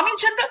 former army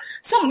general?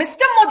 So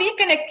Mr. Modi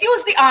can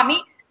accuse the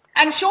army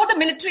and show the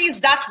military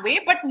is that way,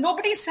 but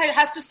nobody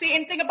has to say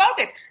anything about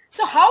it.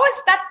 So how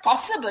is that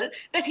possible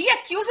that he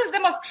accuses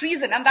them of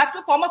treason, and that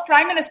to former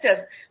prime ministers,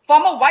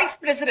 former vice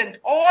president,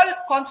 all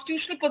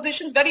constitutional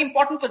positions, very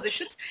important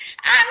positions,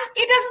 and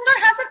he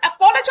hasn't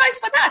apologized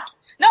for that.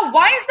 Now,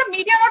 why is the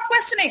media not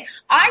questioning?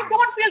 I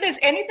don't feel there's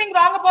anything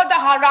wrong about the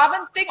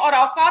Ravan thing or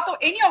Auqat or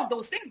any of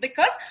those things,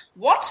 because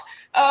what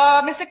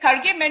Mr.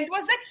 Kharge meant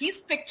was that his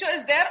picture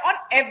is there on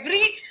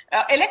every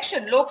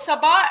election, Lok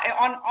Sabha,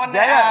 on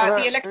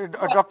the election.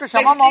 Dr.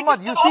 Shama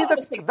Mohammed, you see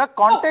the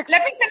context.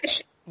 Let me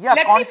finish.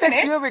 Yeah,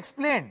 context you have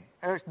explained.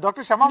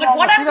 Dr. Shama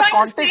Mohammed, see the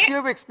context you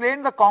have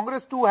explained, the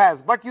Congress too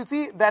has. But you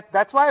see,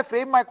 that's why I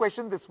frame my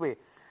question this way.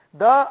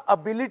 The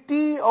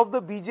ability of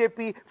the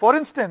BJP, for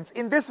instance,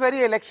 in this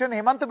very election,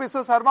 Hemanta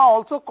Biswa Sarma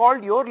also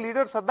called your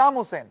leader Saddam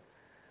Hussein.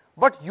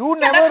 But you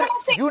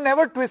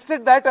never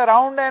twisted that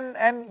around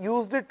and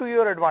used it to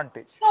your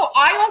advantage. No,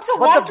 I also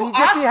want to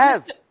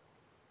ask...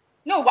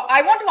 No,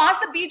 I want to ask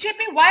the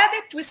BJP, why are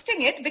they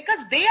twisting it? Because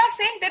they are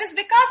saying there is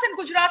Vikas in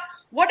Gujarat.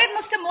 What did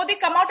Mr. Modi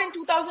come out in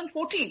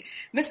 2014?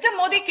 Mr.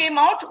 Modi came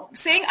out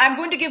saying, I'm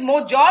going to give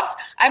more jobs.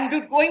 I'm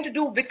going to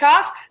do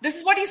Vikas. This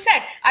is what he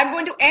said. I'm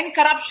going to end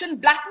corruption,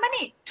 black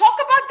money. Talk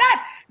about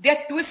that.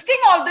 They're twisting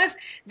all this.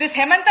 This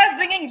Hemanta is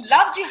bringing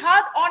love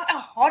jihad on a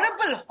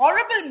horrible,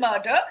 horrible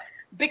murder,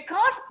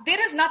 because there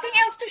is nothing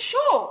else to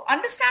show.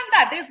 Understand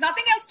that. There is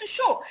nothing else to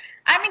show.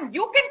 I mean,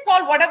 you can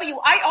call whatever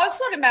I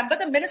also remember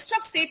the Minister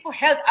of State for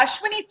Health,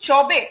 Ashwini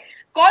Chaubey,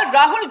 called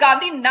Rahul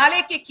Gandhi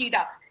Nale ke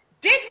Keeda.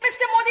 Did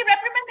Mr. Modi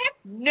reprimand him?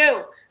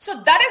 No.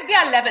 So that is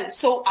their level.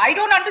 So I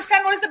don't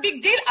understand what is the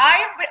big deal.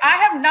 I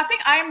have nothing.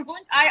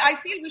 I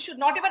feel we should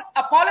not even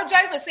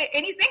apologize or say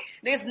anything.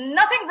 There's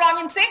nothing wrong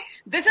in saying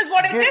this is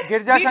what it is.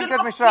 Girja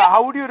Shankar Mishra,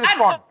 how would you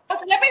respond?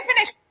 Let me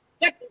finish.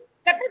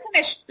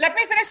 Let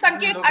me finish,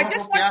 Sanket. I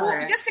just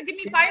want to just give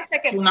me 5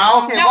 seconds.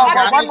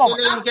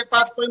 उनके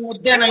पास कोई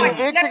मुद्दे नहीं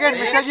है. एक second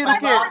Mishra ji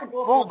रुकिए,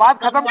 वो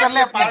बात खत्म कर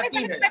ले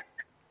अपनी.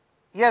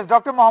 Yes,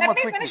 Dr. Mohammed,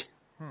 quickly.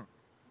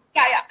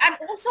 Yeah. And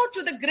also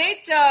to the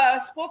great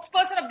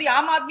spokesperson of the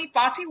Aam Aadmi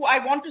Party, who I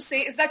want to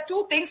say is that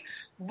two things.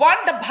 One,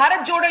 the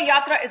Bharat Jodo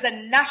Yatra is a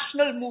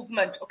national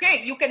movement.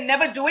 Okay, you can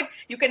never do it.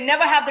 You can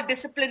never have the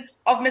discipline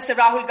of Mr.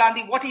 Rahul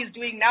Gandhi, what he is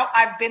doing now.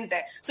 I've been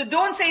there. So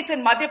don't say it's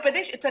in Madhya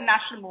Pradesh. It's a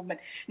national movement.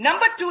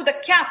 Number two, the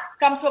cap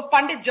comes from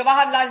Pandit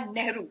Jawaharlal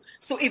Nehru.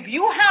 So if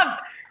you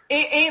have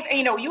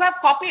you have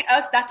copied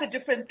us, that's a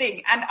different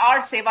thing, and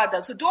our Seva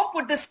Dal. So don't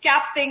put this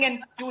cap thing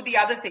and do the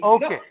other thing.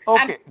 Okay.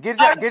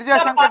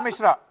 Girija Shankar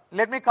Mishra,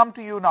 let me come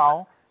to you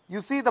now.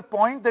 You see, the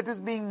point that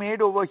is being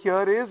made over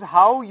here is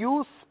how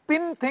you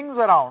spin things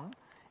around.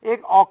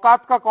 एक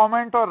औकात का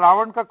comment और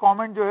रावण का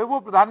comment जो है वो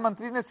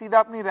प्रधानमंत्री ने सीधा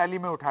अपनी रैली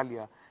में उठा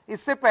लिया.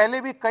 इससे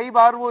पहले भी कई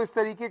बार वो इस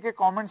तरीके के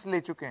कमेंट्स ले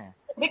चुके हैं.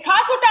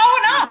 विकास उठाओ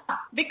ना,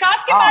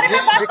 विकास के बारे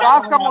में बात करो.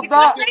 विकास का मुद्दा,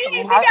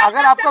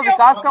 अगर आपका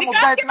विकास का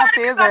मुद्दा इतना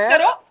तेज है,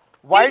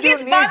 व्हाई डू यू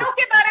नीड?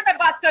 के बारे में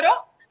बात करो,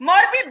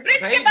 मोरबी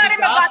ब्रिज के बारे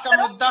में बात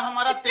करो. मुद्दा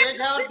हमारा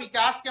तेज है और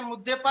विकास के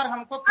मुद्दे पर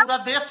हमको पूरा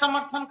देश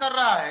समर्थन कर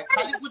रहा है.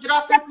 खाली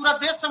गुजरात में पूरा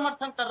देश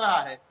समर्थन कर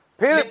रहा है.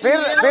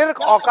 फिर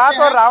औकात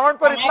और रावण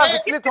पर इतना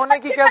विचलित होने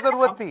की क्या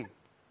जरूरत थी?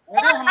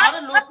 अरे हमारे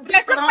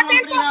लोकप्रिय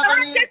प्रधानमंत्री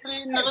आदरणीय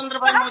श्री नरेंद्र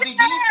भाई मोदी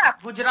जी,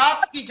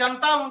 गुजरात की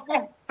जनता उनको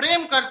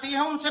प्रेम करती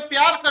है, उनसे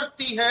प्यार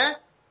करती है.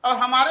 और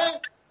हमारे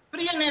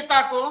प्रिय नेता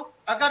को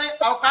अगर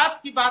औकात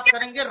की बात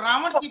करेंगे,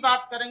 रावण की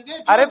बात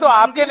करेंगे. अरे तो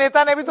आपके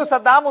नेता ने भी तो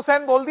सद्दाम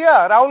हुसैन बोल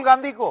दिया राहुल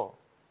गांधी को,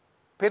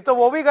 फिर तो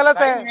वो भी गलत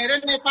है. मेरे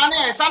नेता ने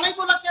ऐसा नहीं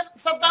बोला कि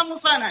सद्दाम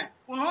हुसैन है.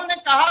 उन्होंने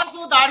कहा कि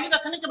वो दाढ़ी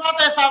रखने के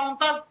बाद ऐसा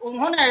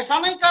उन्होंने ऐसा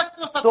नहीं कहा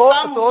कि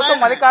सद्दाम हुसैन. तो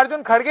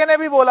मल्लिकार्जुन खड़गे ने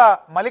भी बोला,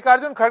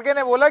 मल्लिकार्जुन खड़गे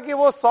ने बोला कि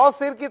वो 100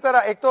 सिर की तरह,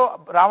 एक तो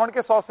रावण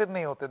के 100 सिर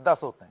नहीं होते,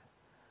 10 होते हैं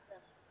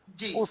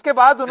जी. उसके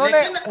बाद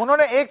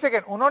उन्होंने एक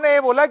सेकेंड, उन्होंने ये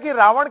बोला कि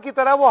रावण की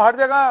तरह वो हर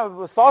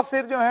जगह 100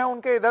 सिर जो हैं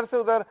उनके इधर से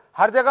उधर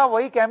हर जगह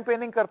वही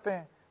कैंपेनिंग करते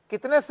हैं.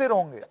 कितने सिर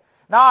होंगे?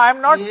 Now I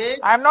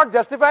am not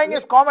justifying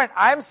his comment.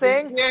 I am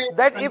saying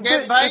that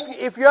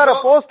if you are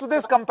opposed to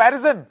this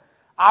comparison,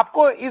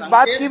 आपको इस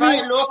बात की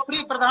भी,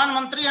 लोकप्रिय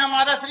प्रधानमंत्री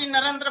हमारा श्री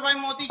नरेंद्र भाई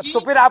मोदी जी, तो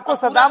फिर आपको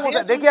सद्दाम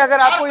हुसैन, देखिए अगर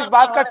आपको इस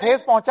बात का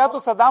ठेस पहुंचा तो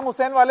सद्दाम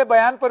हुसैन वाले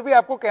बयान पर भी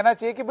आपको कहना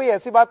चाहिए कि भाई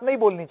ऐसी बात नहीं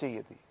बोलनी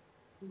चाहिए थी.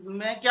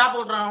 मैं क्या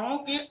बोल रहा हूं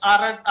कि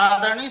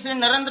आदरणीय श्री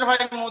नरेंद्र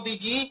भाई मोदी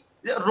जी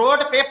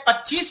रोड पे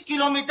 25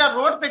 किलोमीटर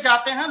रोड पे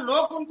जाते हैं,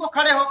 लोग उनको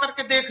खड़े होकर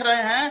के देख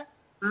रहे हैं,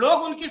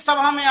 लोग उनकी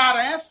सभा में आ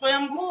रहे हैं,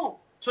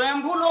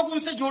 स्वयंभू लोग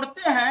उनसे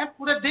जुड़ते हैं.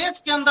 पूरे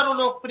देश के अंदर वो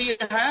लोकप्रिय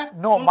हैं.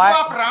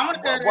 आप रावण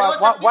कह रहे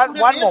हो,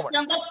 पूरे देश के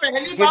अंदर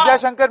पहली गिरिजा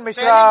शंकर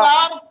मिश्रा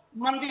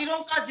मंदिरों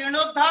का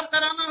जीर्णोद्धार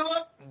कराना हो.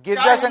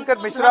 Girija Shankar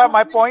Mishra,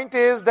 my point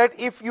is that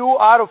if you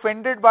are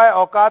offended by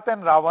Aukat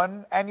and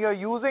Ravan and you're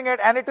using it,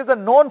 and it is a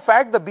known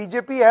fact, the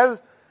BJP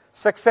has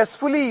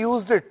successfully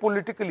used it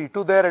politically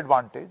to their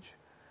advantage,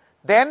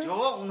 then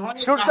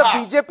should the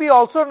BJP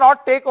also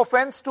not take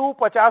offense to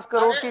 50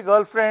 crore की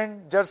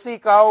girlfriend, Jersey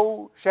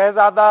cow,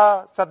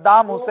 शहजादा,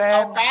 सद्दाम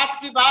हुसैन?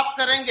 औकात की बात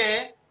करेंगे,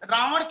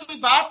 रावण की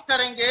बात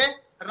करेंगे,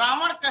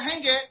 रावण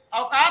कहेंगे,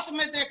 औकात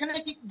में देखने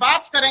की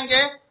बात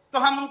करेंगे, तो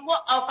हम उनको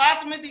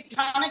औकात में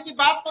दिखाने की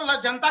बात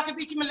तो जनता के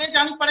बीच में ले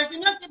जानी पड़ेगी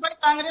ना कि भाई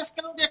कांग्रेस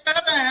के लोग ये कह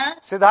रहे हैं.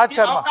 सिद्धार्थ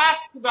शर्मा, औकात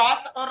की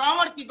बात और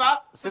रावण की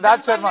बात.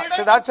 Siddharth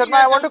Sharma,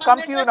 I want to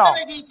come to you now.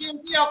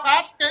 उनकी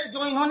औकात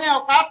जो इन्होंने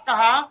औकात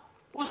कहा,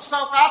 उस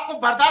औकात को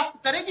बर्दाश्त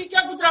करेगी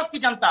क्या गुजरात की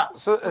जनता?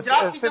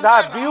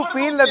 Siddharth, do you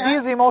feel that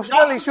these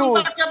emotional issues,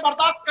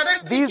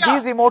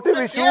 these emotive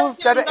issues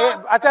that,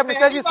 अच्छा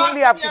मिश्रा जी सुन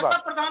ली आपकी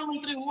बात.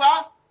 प्रधानमंत्री हुआ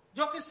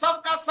जो कि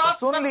सबका साथ,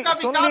 सुन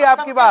ली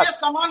आपकी बात.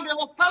 समान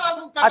व्यवस्था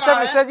लागू कर अच्छा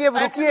मिश्रा जी अब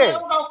रुकिए.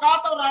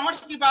 औकात और रावण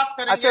की बात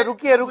करेंगे. अच्छा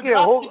रुकिए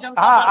हो,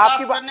 हाँ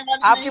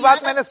आपकी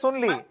बात मैंने सुन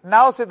ली.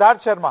 Now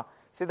Siddharth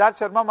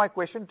Sharma, my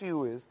question to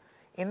you is,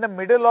 in the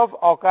middle of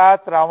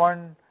Aukat,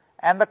 Ravan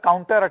and the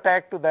counter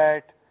attack to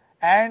that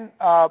and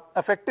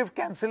effective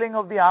cancelling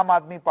of the Aam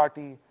Aadmi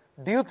Party,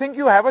 do you think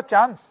you have a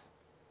chance?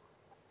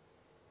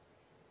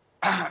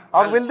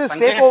 Or will this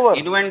take over?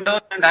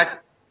 Innuendos and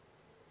that.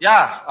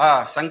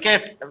 Yeah,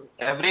 Sanket,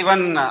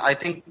 everyone, I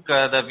think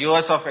the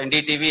viewers of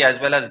NDTV as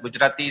well as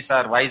Gujaratis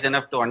are wise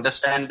enough to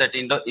understand that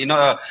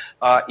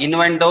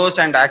innuendos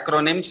and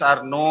acronyms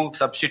are no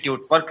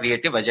substitute for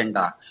creative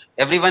agenda.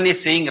 Everyone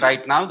is saying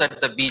right now that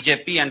the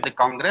BJP and the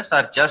Congress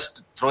are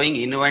just throwing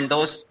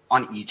innuendos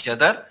on each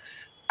other.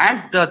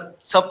 And the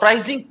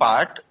surprising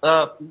part,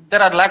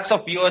 there are lakhs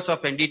of viewers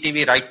of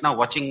NDTV right now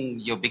watching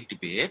your big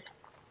debate.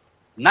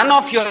 None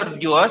of your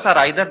viewers are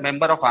either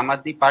member of Aam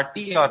Aadmi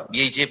Party or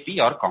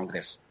BJP or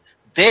Congress.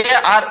 They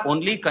are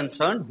only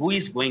concerned who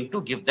is going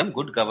to give them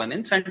good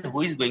governance and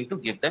who is going to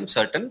give them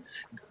certain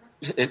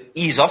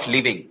ease of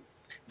living.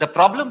 The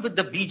problem with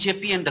the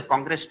BJP and the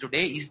Congress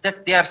today is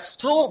that they are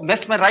so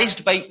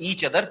mesmerized by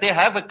each other. They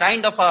have a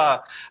kind of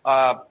a,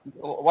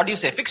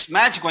 fixed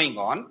match going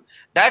on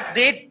that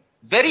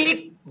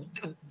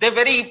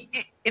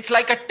it's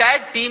like a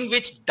tag team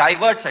which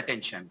diverts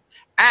attention.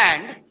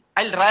 And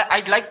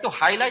I'd like to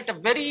highlight a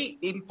very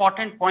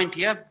important point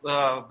here,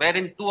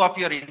 wherein two of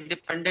your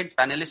independent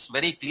panelists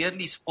very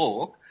clearly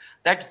spoke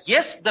that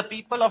yes, the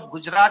people of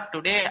Gujarat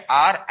today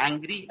are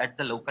angry at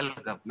the local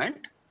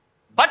government,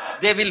 but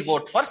they will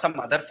vote for some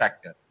other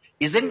factor.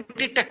 Isn't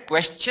it a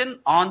question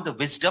on the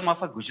wisdom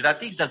of a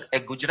Gujarati? A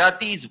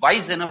Gujarati is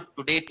wise enough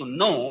today to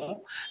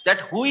know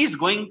that who is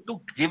going to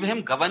give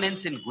him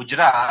governance in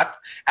Gujarat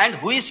and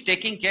who is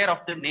taking care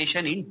of the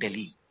nation in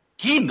Delhi.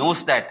 He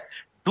knows that.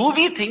 Do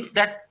we think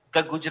that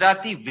the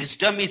Gujarati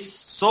wisdom is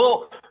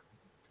so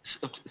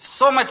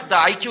so much the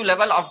IQ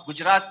level of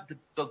Gujarat,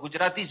 the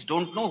Gujaratis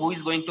don't know who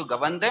is going to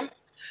govern them.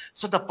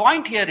 So the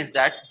point here is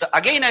that,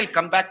 again I'll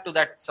come back to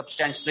that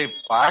substantive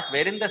part,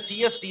 wherein the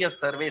CSTS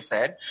survey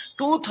said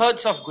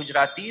 2/3 of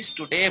Gujaratis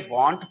today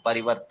want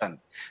parivartan.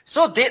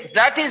 So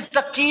that is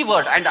the key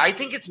word, and I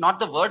think it's not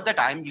the word that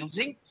I'm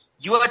using.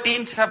 Your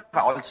teams have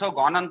also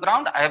gone on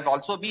ground. I have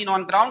also been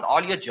on ground.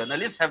 All your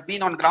journalists have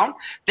been on ground.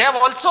 They have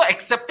also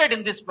accepted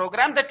in this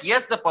program that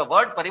yes, the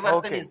word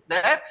parivartan is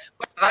there.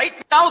 But right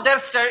now their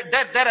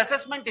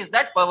assessment is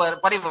that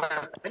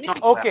parivartan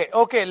is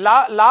Okay.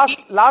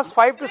 Last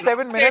 5 to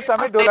 7 minutes,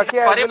 Amit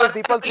Dholakia as well as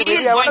Deepal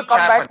Trivedi. I want to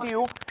come back to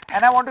you,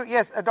 and I want to,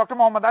 yes, Dr.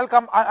 Mohammed, I'll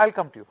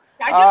come to you.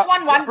 I just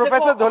want one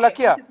Professor before,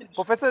 Dholakia. okay.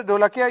 Professor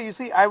Dholakia, you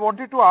see, I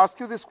wanted to ask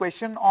you this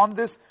question on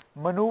this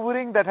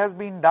maneuvering that has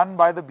been done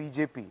by the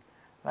BJP.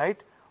 Right?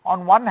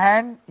 On one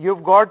hand,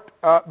 you've got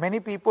many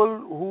people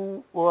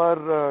who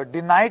were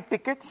denied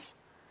tickets,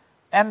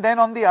 and then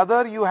on the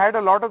other, you had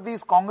a lot of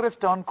these Congress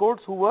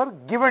turncoats who were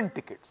given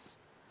tickets.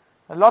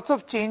 Lots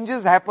of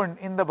changes happened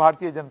in the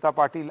Bharatiya Janata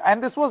Party,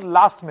 and this was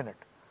last minute.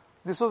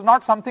 This was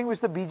not something which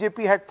the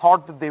BJP had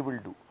thought that they will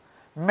do.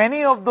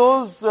 Many of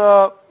those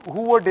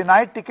who were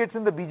denied tickets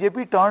in the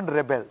BJP turned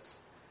rebels.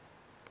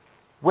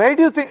 Where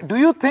do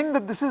you think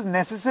that this is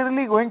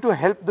necessarily going to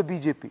help the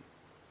BJP?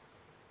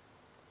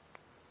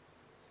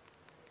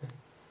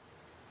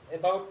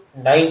 About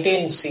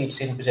 19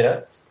 seats in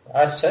Gujarat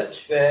are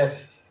such where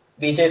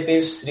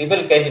BJP's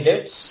rebel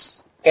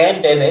candidates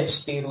can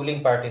damage the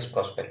ruling party's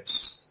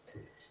prospects.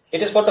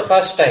 It is for the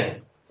first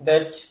time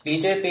that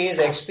BJP is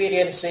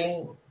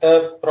experiencing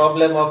the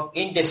problem of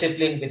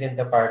indiscipline within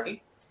the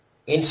party,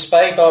 in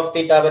spite of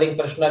the towering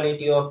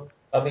personality of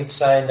Amit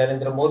Shah and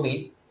Narendra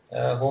Modi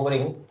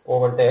hovering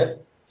over there.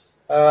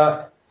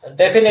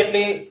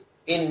 Definitely,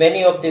 in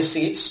many of these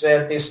seats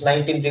where these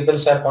 19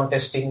 rebels are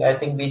contesting, I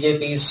think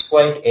BJP is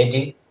quite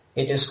edgy.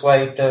 It is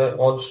quite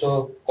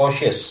also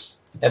cautious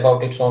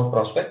about its own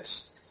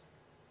prospects.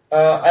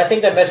 I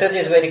think the message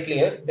is very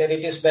clear that it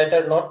is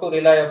better not to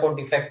rely upon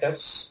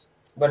defectors,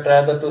 but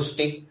rather to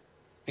stick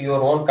to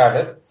your own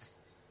cadre.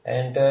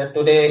 And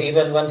today,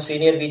 even one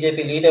senior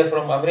BJP leader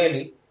from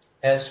Amreli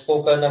has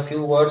spoken a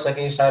few words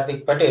against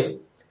Hardik Patel,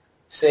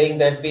 saying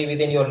that be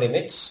within your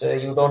limits.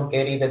 You don't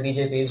carry the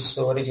BJP's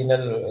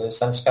original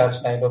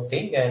sanskars kind of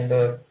thing, and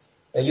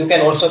you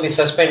can also be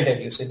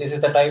suspended. You see, this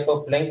is the type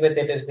of language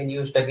that has been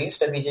used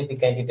against a BJP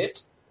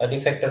candidate, a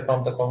defector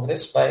from the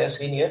Congress, by a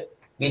senior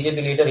BJP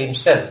leader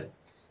himself.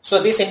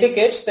 So this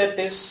indicates that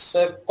this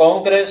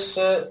Congress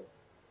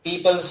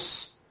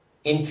people's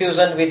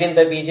infusion within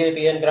the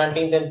BJP and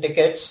granting them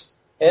tickets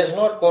has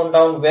not gone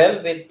down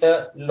well with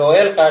the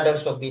loyal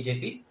cadres of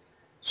BJP.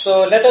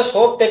 So let us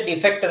hope that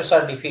defectors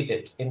are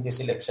defeated in this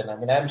election. I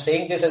mean, I'm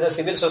saying this as a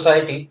civil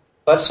society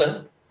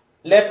person.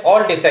 Let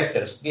all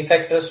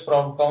defectors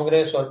from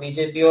Congress or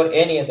BJP or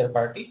any other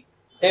party,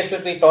 there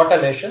should be total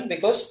lesson,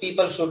 because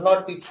people should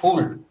not be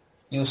fooled.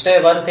 You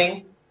say one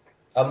thing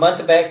a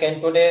month back,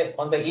 and today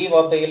on the eve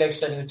of the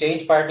election, you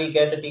change party,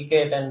 get a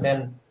ticket, and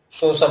then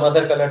show some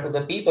other color to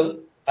the people.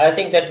 I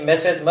think that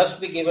message must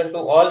be given to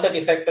all the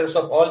defectors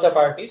of all the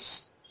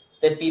parties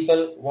that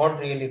people won't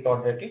really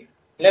tolerate it.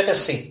 Let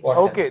us see what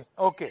happens.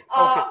 Okay.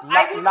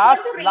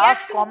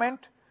 Last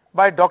comment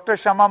by Dr.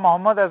 Shama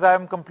Mohammed, as I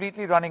am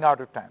completely running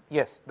out of time.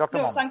 Yes, Dr.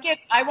 Mohammed. Sanket,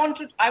 I want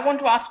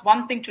to ask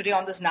one thing today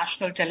on this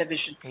national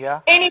television.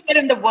 Yeah. Anywhere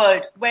in the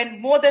world, when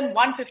more than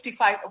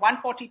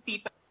 140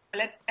 people,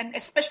 and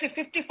especially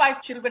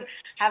 55 children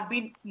have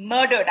been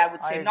murdered, I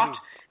would say, not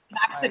an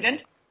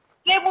accident,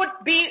 there would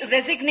be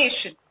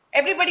resignation.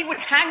 Everybody would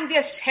hang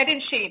their head in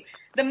shame.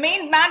 The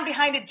main man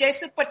behind it,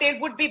 Jaisuk Patel,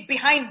 would be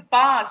behind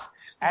bars.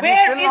 And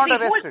Where he's still is not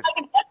he? arrested.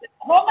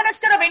 Home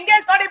Minister of India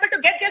is not able to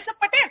get Jaisuk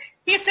Patel.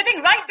 He is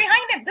sitting right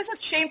behind him. This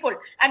is shameful.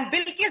 And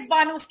Bilkis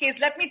Banu's case,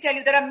 let me tell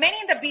you, there are many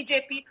in the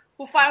BJP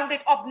who found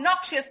it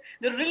obnoxious,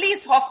 the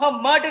release of her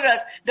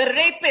murderers, the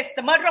rapists,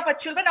 the murder of her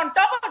children. On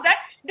top of that,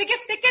 they give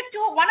ticket to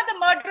one of the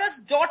murderer's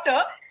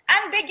daughter,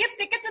 and they give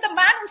ticket to the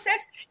man who says,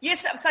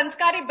 yes,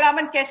 sanskari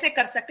Brahman kaise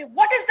kar sakte.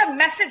 What is the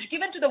message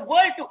given to the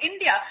world, to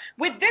India,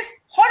 with this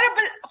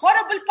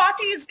horrible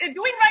party is doing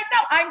right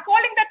now? I'm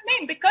calling that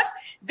name because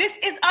this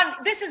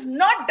is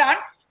not done.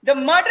 The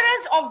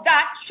murderers of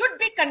that should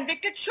be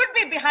convicted, should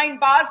be behind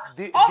bars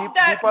of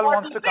that. People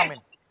wants to come in.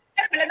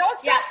 And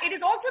also, it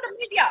is also the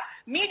media.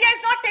 Media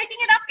is not taking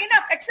it up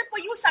enough, except for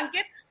you,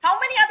 Sanket. How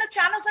many other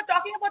channels are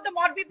talking about the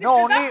Morbi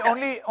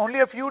disaster? Only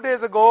a few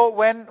days ago,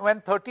 when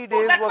 30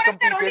 days were completed.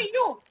 That's only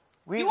you.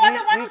 You are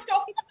the one who's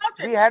talking about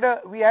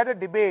it. We had a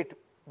debate,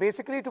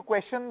 basically to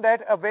question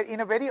that in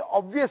a very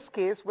obvious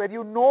case where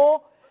you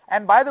know.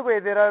 And by the way,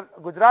 there are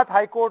Gujarat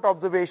High Court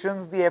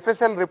observations. The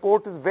FSL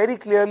report is very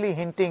clearly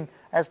hinting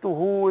as to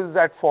who is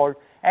at fault.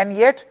 And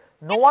yet,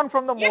 no one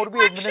from the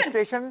Morbi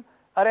administration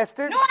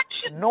arrested? No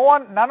action. No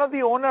one, none of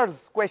the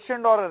owners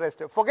questioned or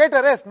arrested. Forget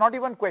arrest, not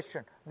even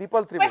questioned.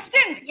 Deepal Trivedi.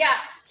 Questioned. Yeah.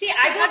 See,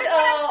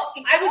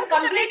 I would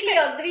completely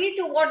agree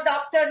to what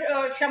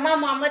Dr. Shama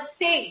Mohammed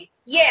said.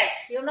 Yes,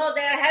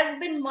 there has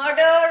been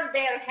murder,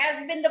 there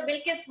has been the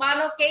Bilkis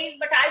Bano case,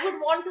 but I would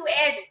want to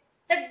add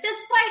that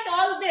despite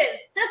all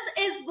this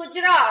is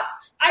Gujarat.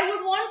 I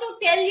would want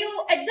to tell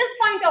you at this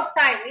point of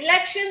time,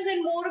 elections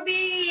in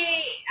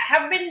Morbi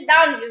have been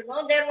done.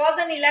 There was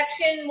an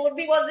election,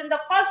 Morbi was in the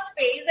first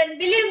phase, and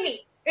believe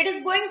me, it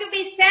is going to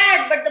be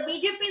sad, but the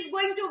BJP is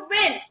going to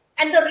win.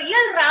 And the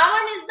real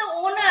Ravan is the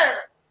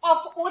owner of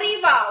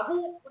Oriva,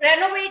 who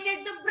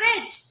renovated the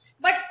bridge.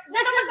 But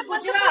this is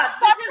Gujarat.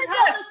 This is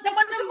how the system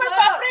works.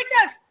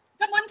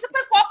 The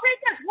municipal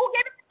corporators, who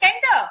gave it the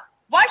tender?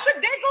 Why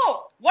should they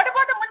go? What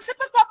about the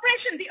municipal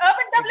corporation, the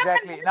urban development?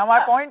 Exactly. Now my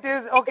point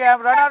is, okay,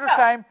 I've run out of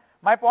time.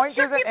 My point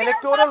is an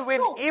electoral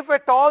win. If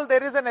at all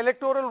there is an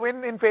electoral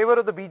win in favor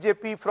of the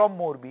BJP from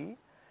Morbi,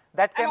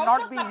 that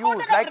cannot be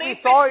used. Like we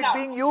saw it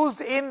being used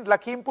in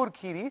Lakhimpur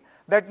Kheri,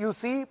 that you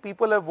see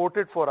people have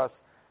voted for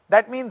us.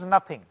 That means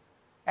nothing.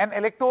 An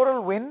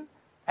electoral win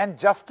and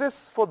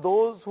justice for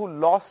those who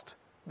lost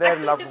their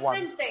loved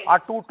ones are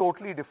two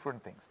totally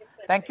different things.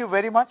 Thank you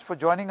very much for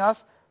joining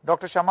us.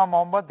 Dr. Shama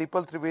Mohammed,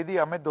 Deepal Trivedi,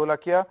 Amit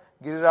Dholakia,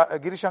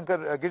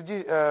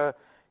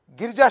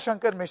 Girija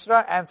Shankar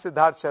Mishra and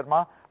Siddharth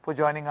Sharma for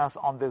joining us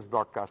on this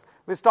broadcast.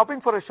 We're stopping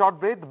for a short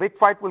break. The big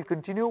fight will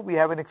continue. We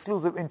have an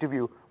exclusive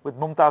interview with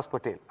Mumtaz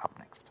Patel up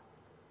next.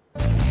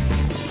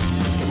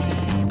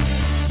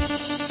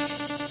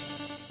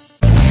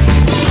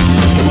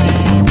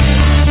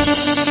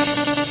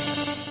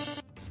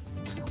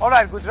 All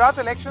right, Gujarat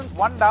elections,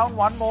 one down,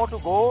 one more to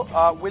go.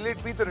 Will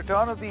it be the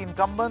return of the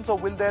incumbents or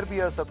will there be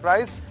a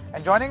surprise?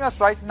 And joining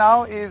us right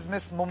now is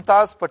Ms.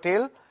 Mumtaz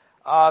Patel.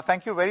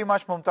 Thank you very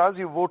much, Mumtaz.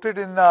 You voted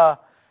in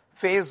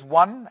phase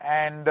 1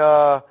 and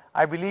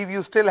I believe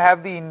you still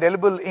have the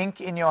indelible ink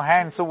in your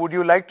hand. So would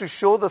you like to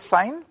show the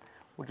sign?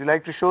 Would you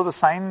like to show the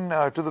sign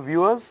to the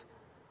viewers?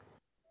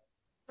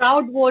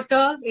 Proud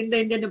voter in the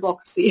Indian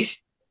democracy.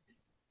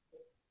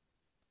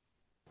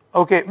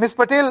 Okay, Ms.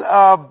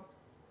 Patel,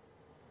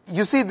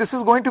 you see, this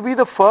is going to be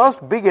the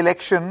first big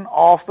election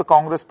of the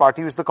Congress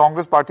party, which the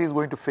Congress party is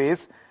going to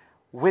face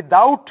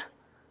without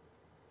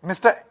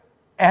Mr.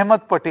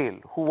 Ahmed Patel,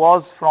 who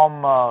was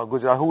from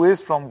Gujarat, who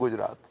is from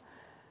Gujarat.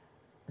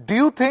 Do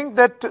you think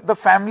that the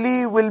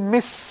family will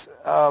miss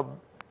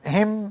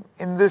him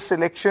in this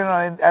election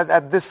or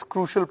at this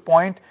crucial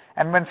point?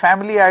 And when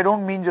family, I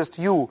don't mean just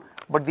you,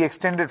 but the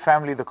extended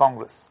family, the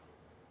Congress.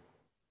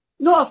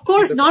 No, of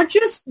course, not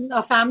just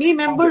family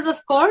members,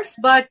 of course,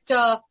 but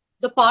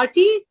the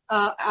party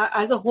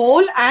as a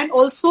whole and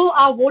also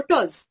our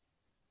voters,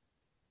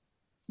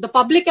 the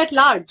public at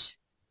large.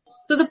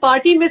 So the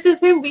party misses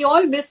him. We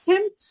all miss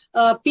him.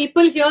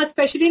 People here,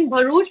 especially in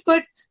Bharuch,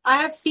 but I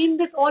have seen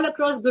this all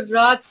across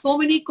Gujarat. So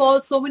many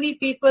calls, so many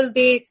people,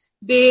 they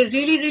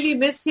really, really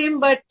miss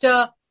him. But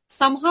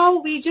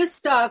somehow we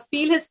just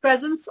feel his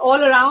presence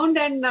all around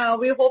and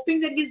we're hoping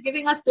that he's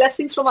giving us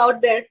blessings from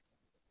out there.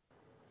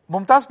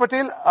 Mumtaz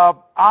Patel,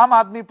 Aam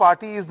Aadmi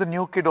Party is the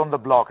new kid on the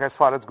block as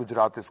far as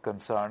Gujarat is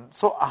concerned.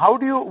 So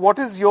what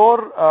is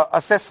your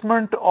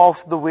assessment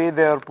of the way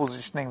they are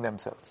positioning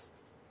themselves?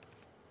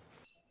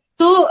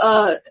 So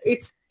I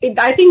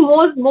think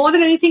more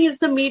than anything is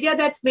the media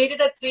that's made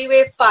it a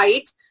three-way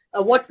fight.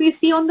 What we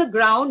see on the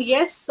ground,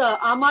 yes,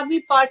 Aam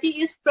Aadmi Party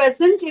is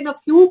present in a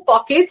few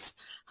pockets.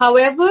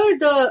 However,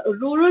 the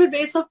rural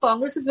base of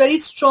Congress is very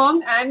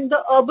strong and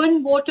the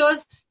urban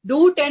voters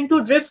do tend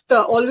to drift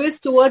always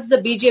towards the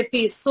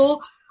BJP.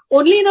 So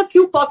only in a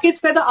few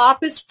pockets where the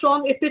AAP is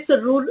strong, if it's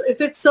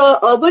a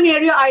urban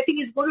area, I think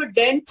it's going to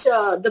dent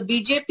the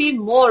BJP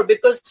more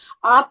because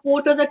AAP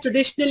voters are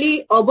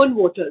traditionally urban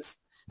voters.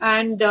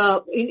 And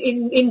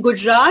in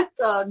Gujarat,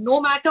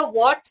 no matter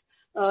what,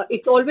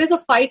 it's always a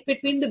fight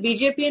between the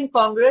BJP and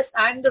Congress,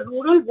 and the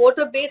rural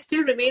voter base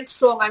still remains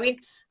strong. I mean,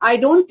 I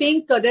don't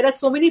think there are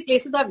so many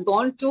places I've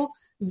gone to,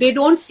 they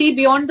don't see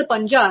beyond the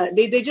panja.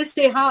 They just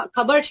say, ha,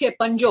 khabar che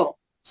panjo.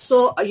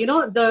 So,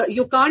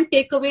 you can't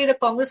take away the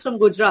Congress from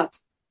Gujarat.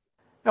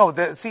 No,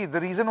 the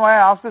reason why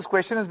I ask this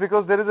question is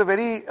because there is a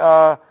very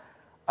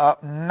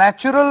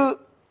natural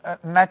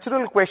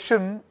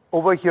question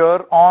over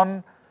here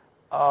on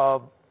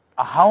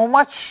how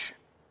much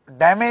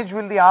damage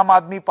will the Aam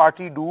Aadmi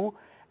Party do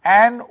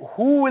and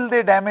who will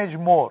they damage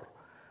more,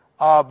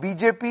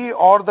 BJP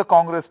or the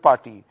Congress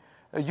Party?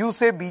 You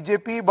say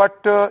BJP,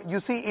 but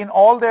you see in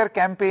all their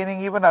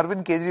campaigning, even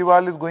Arvind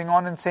Kejriwal is going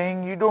on and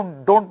saying you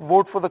don't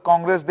vote for the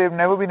Congress. They've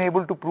never been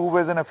able to prove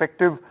as an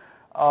effective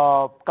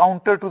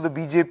counter to the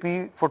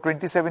BJP for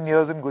 27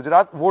 years in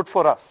Gujarat. Vote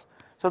for us.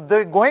 So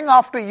they're going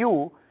after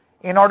you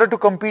in order to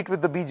compete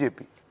with the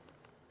BJP.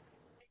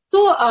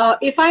 So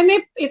if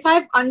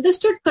I've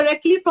understood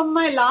correctly from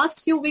my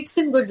last few weeks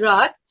in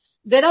Gujarat,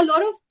 there are a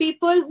lot of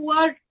people who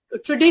are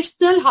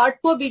traditional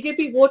hardcore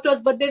BJP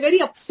voters, but they're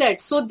very upset.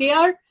 So they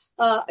are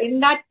in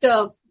that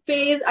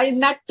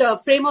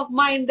frame of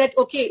mind that,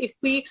 okay, if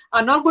we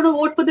are not going to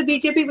vote for the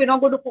BJP, we're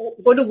not going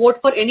to vote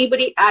for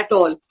anybody at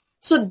all.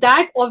 So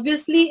that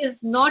obviously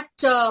is not,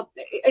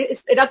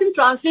 it doesn't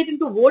translate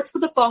into votes for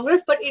the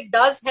Congress, but it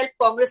does help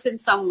Congress in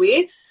some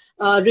way.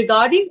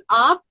 Regarding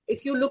AAP,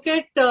 if you look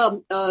at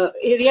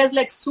areas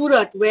like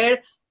Surat,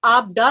 where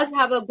AAP does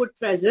have a good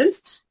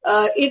presence,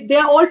 they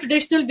are all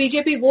traditional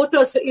BJP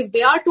voters. So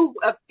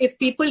if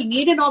people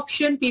need an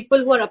option, people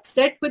who are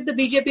upset with the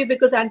BJP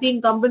because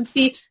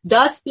anti-incumbency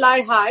does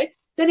fly high,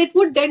 then it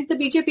would dent the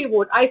BJP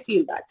vote. I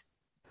feel that.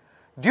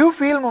 Do you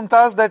feel,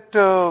 Mumtaz, that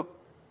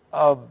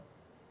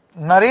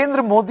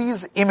Narendra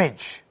Modi's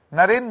image,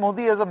 Narendra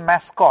Modi as a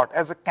mascot,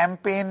 as a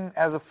campaign,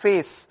 as a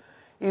face,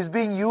 is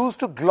being used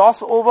to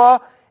gloss over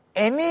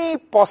any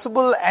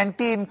possible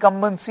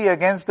anti-incumbency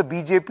against the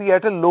BJP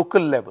at a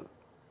local level?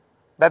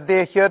 That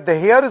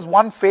here is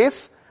one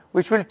face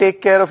which will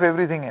take care of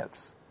everything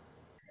else.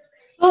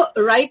 So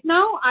right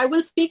now, I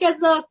will speak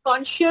as a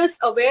conscious,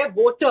 aware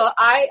voter.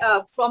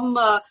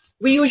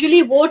 We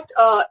usually vote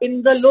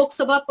in the Lok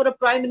Sabha for a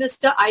Prime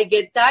Minister. I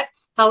get that.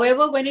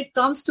 However, when it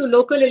comes to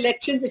local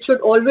elections, it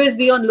should always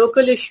be on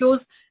local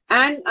issues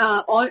and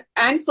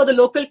for the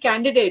local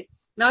candidate.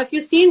 Now, if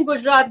you see in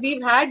Gujarat,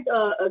 we've had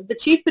the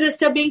Chief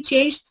Minister being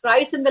changed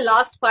thrice in the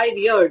last 5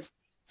 years.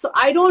 So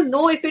I don't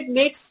know if it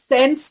makes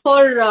sense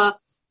for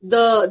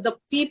the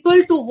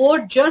people to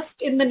vote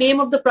just in the name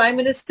of the Prime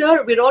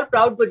Minister. We're all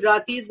proud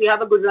Gujaratis. We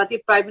have a Gujarati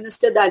Prime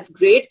Minister. That's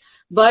great.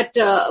 But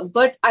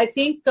I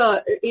think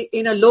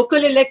in a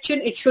local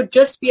election, it should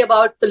just be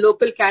about the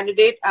local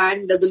candidate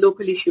and the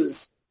local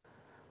issues.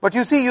 But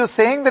you see, you're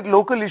saying that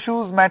local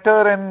issues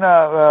matter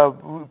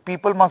and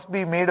people must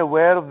be made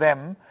aware of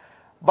them.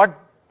 But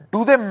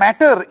do they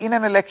matter in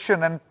an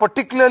election, and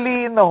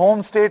particularly in the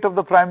home state of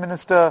the Prime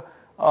Minister,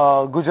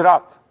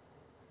 Gujarat?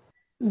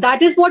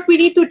 That is what we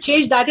need to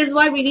change. That is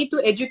why we need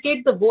to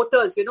educate the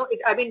voters.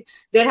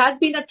 There has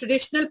been a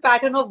traditional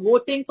pattern of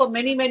voting for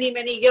many, many,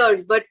 many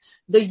years. But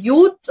the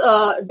youth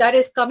that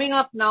is coming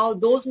up now,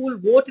 those who will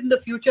vote in the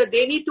future,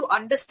 they need to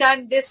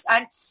understand this.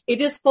 And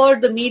it is for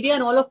the media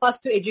and all of us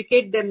to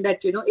educate them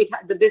that,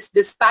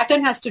 this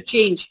pattern has to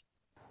change.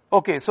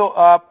 Okay, so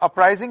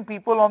apprising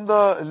people on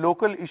the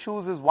local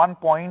issues is one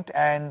point,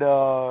 and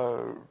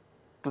to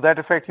that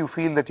effect you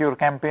feel that your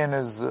campaign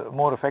is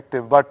more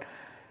effective. But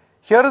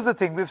here is the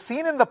thing, we've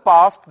seen in the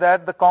past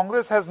that the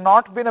Congress has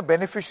not been a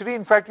beneficiary.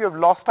 In fact, you have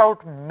lost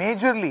out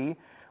majorly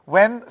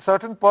when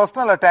certain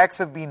personal attacks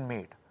have been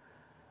made.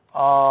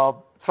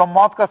 From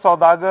Maut Ka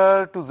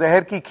Saudagar to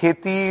Zahar Ki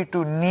Kheti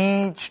to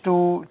Neech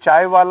to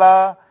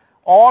Chaiwala,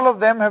 all of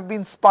them have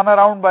been spun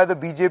around by the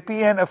BJP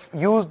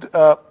and used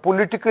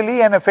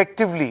politically and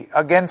effectively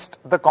against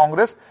the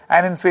Congress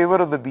and in favor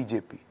of the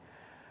BJP.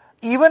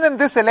 Even in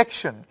this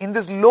election, in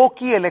this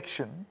low-key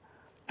election,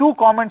 two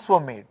comments were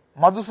made.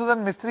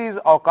 Madhusudan Mistri's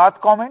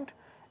Auqat comment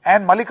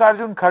and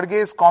Mallikarjun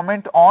Kharge's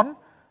comment on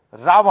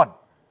Ravan.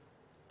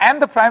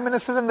 And the Prime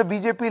Minister and the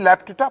BJP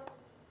lapped it up.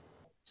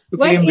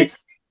 Well,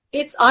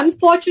 it's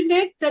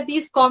unfortunate that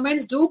these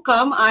comments do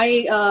come.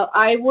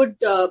 I would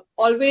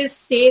always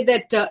say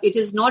that it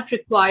is not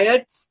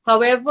required.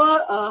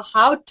 However,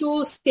 how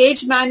to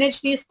stage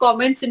manage these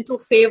comments into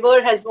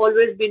favor has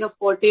always been a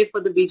forte for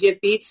the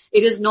BJP.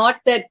 It is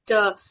not that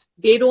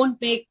they don't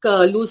make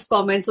loose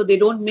comments or they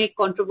don't make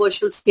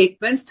controversial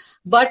statements,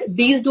 but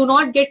these do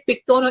not get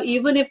picked on, or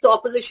even if the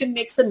opposition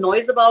makes a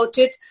noise about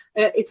it,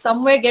 it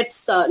somewhere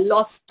gets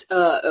lost,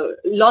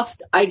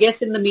 I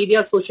guess, in the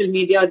media, social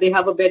media. They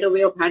have a better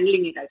way of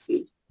handling it, I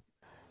feel.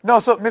 No,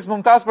 so Ms.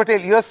 Mumtaz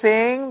Patel, you're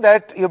saying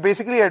that you're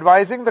basically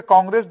advising the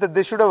Congress that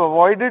they should have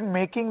avoided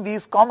making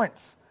these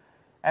comments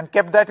and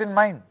kept that in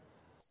mind.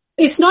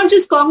 It's not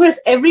just Congress.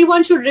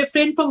 Everyone should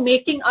refrain from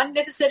making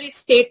unnecessary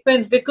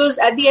statements, because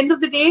at the end of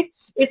the day,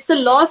 it's the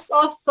loss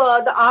of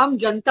the Aam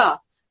Janta.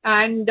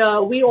 And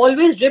we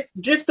always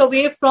drift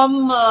away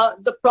from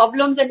the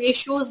problems and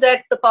issues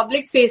that the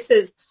public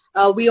faces.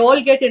 We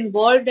all get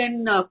involved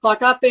and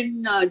caught up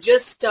in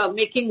just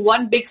making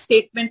one big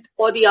statement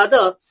or the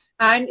other.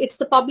 And it's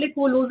the public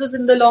who loses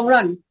in the long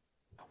run.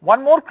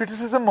 One more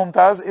criticism,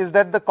 Mumtaz, is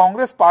that the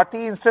Congress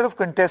party, instead of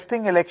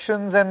contesting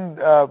elections and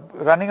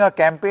running a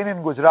campaign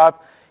in Gujarat,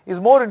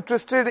 is more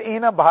interested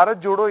in a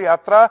Bharat Jodo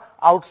Yatra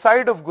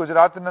outside of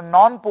Gujarat, in a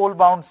non-poll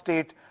bound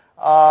state,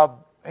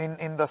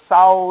 in the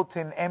south,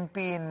 in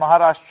MP, in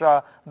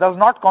Maharashtra, thus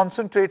not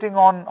concentrating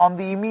on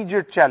the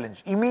immediate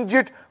challenge,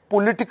 immediate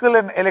political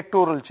and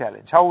electoral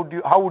challenge. How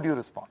would you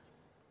respond?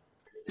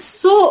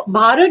 So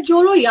Bharat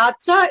Jodo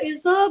Yatra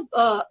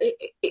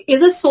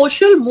is a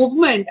social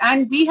movement,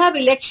 and we have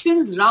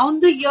elections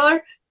round the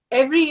year,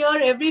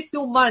 every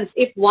few months.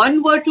 If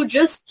one were to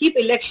just keep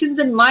elections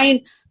in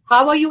mind,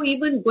 how are you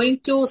even going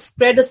to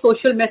spread a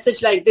social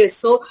message like this?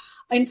 So,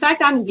 in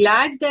fact, I'm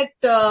glad that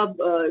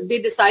they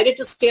decided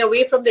to stay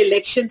away from the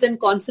elections and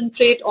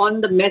concentrate on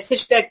the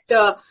message that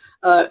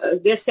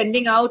they're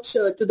sending out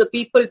to the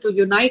people to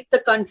unite the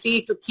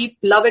country, to keep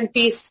love and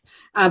peace,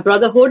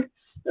 brotherhood.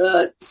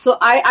 So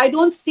I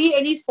don't see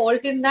any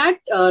fault in that.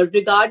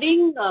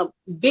 Regarding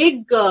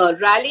big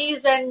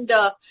rallies and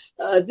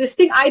this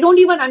thing, I don't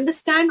even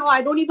understand, or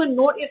I don't even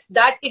know if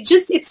that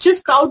it's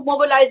just crowd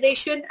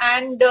mobilization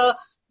and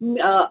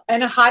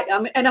a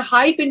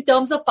hype in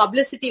terms of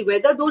publicity.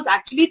 Whether those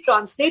actually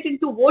translate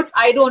into votes,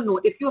 I don't know.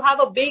 If you have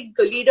a big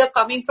leader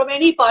coming from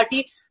any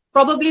party,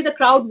 probably the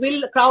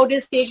crowd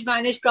is stage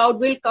managed. Crowd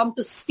will come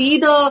to see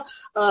the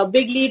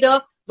big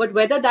leader. But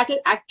whether that will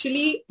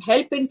actually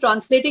help in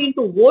translating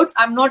into votes,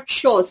 I'm not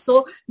sure.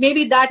 So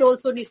maybe that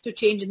also needs to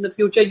change in the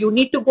future. You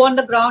need to go on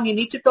the ground. You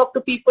need to talk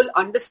to people,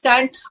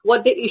 understand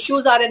what the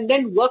issues are, and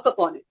then work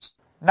upon it.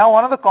 Now,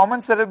 one of the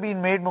comments that have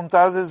been made,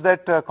 Mumtaz, is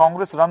that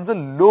Congress runs a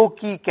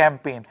low-key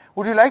campaign.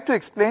 Would you like to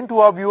explain to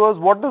our viewers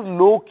what does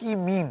low-key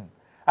mean?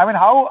 I mean,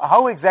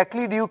 how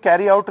exactly do you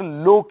carry out a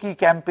low-key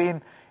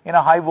campaign in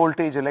a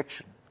high-voltage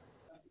election?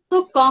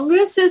 So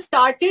Congress has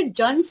started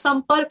Jan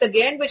Sampark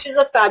again, which is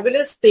a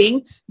fabulous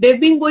thing. They've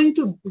been going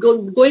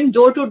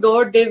door to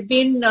door. They've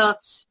been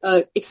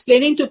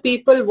explaining to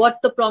people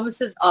what the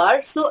promises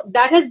are. So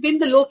that has been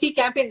the low-key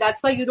campaign.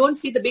 That's why you don't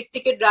see the big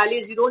ticket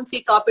rallies. You don't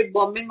see carpet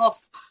bombing of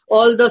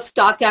all the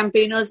star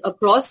campaigners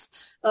across.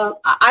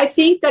 I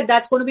think that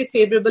that's going to be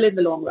favorable in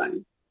the long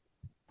run.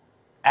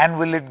 And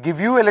will it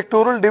give you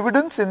electoral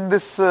dividends in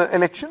this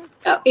election?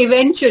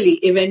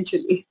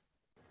 Eventually.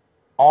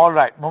 All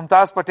right.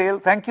 Mumtaz Patel,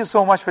 thank you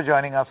so much for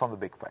joining us on The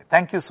Big Fight.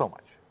 Thank you so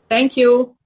much. Thank you.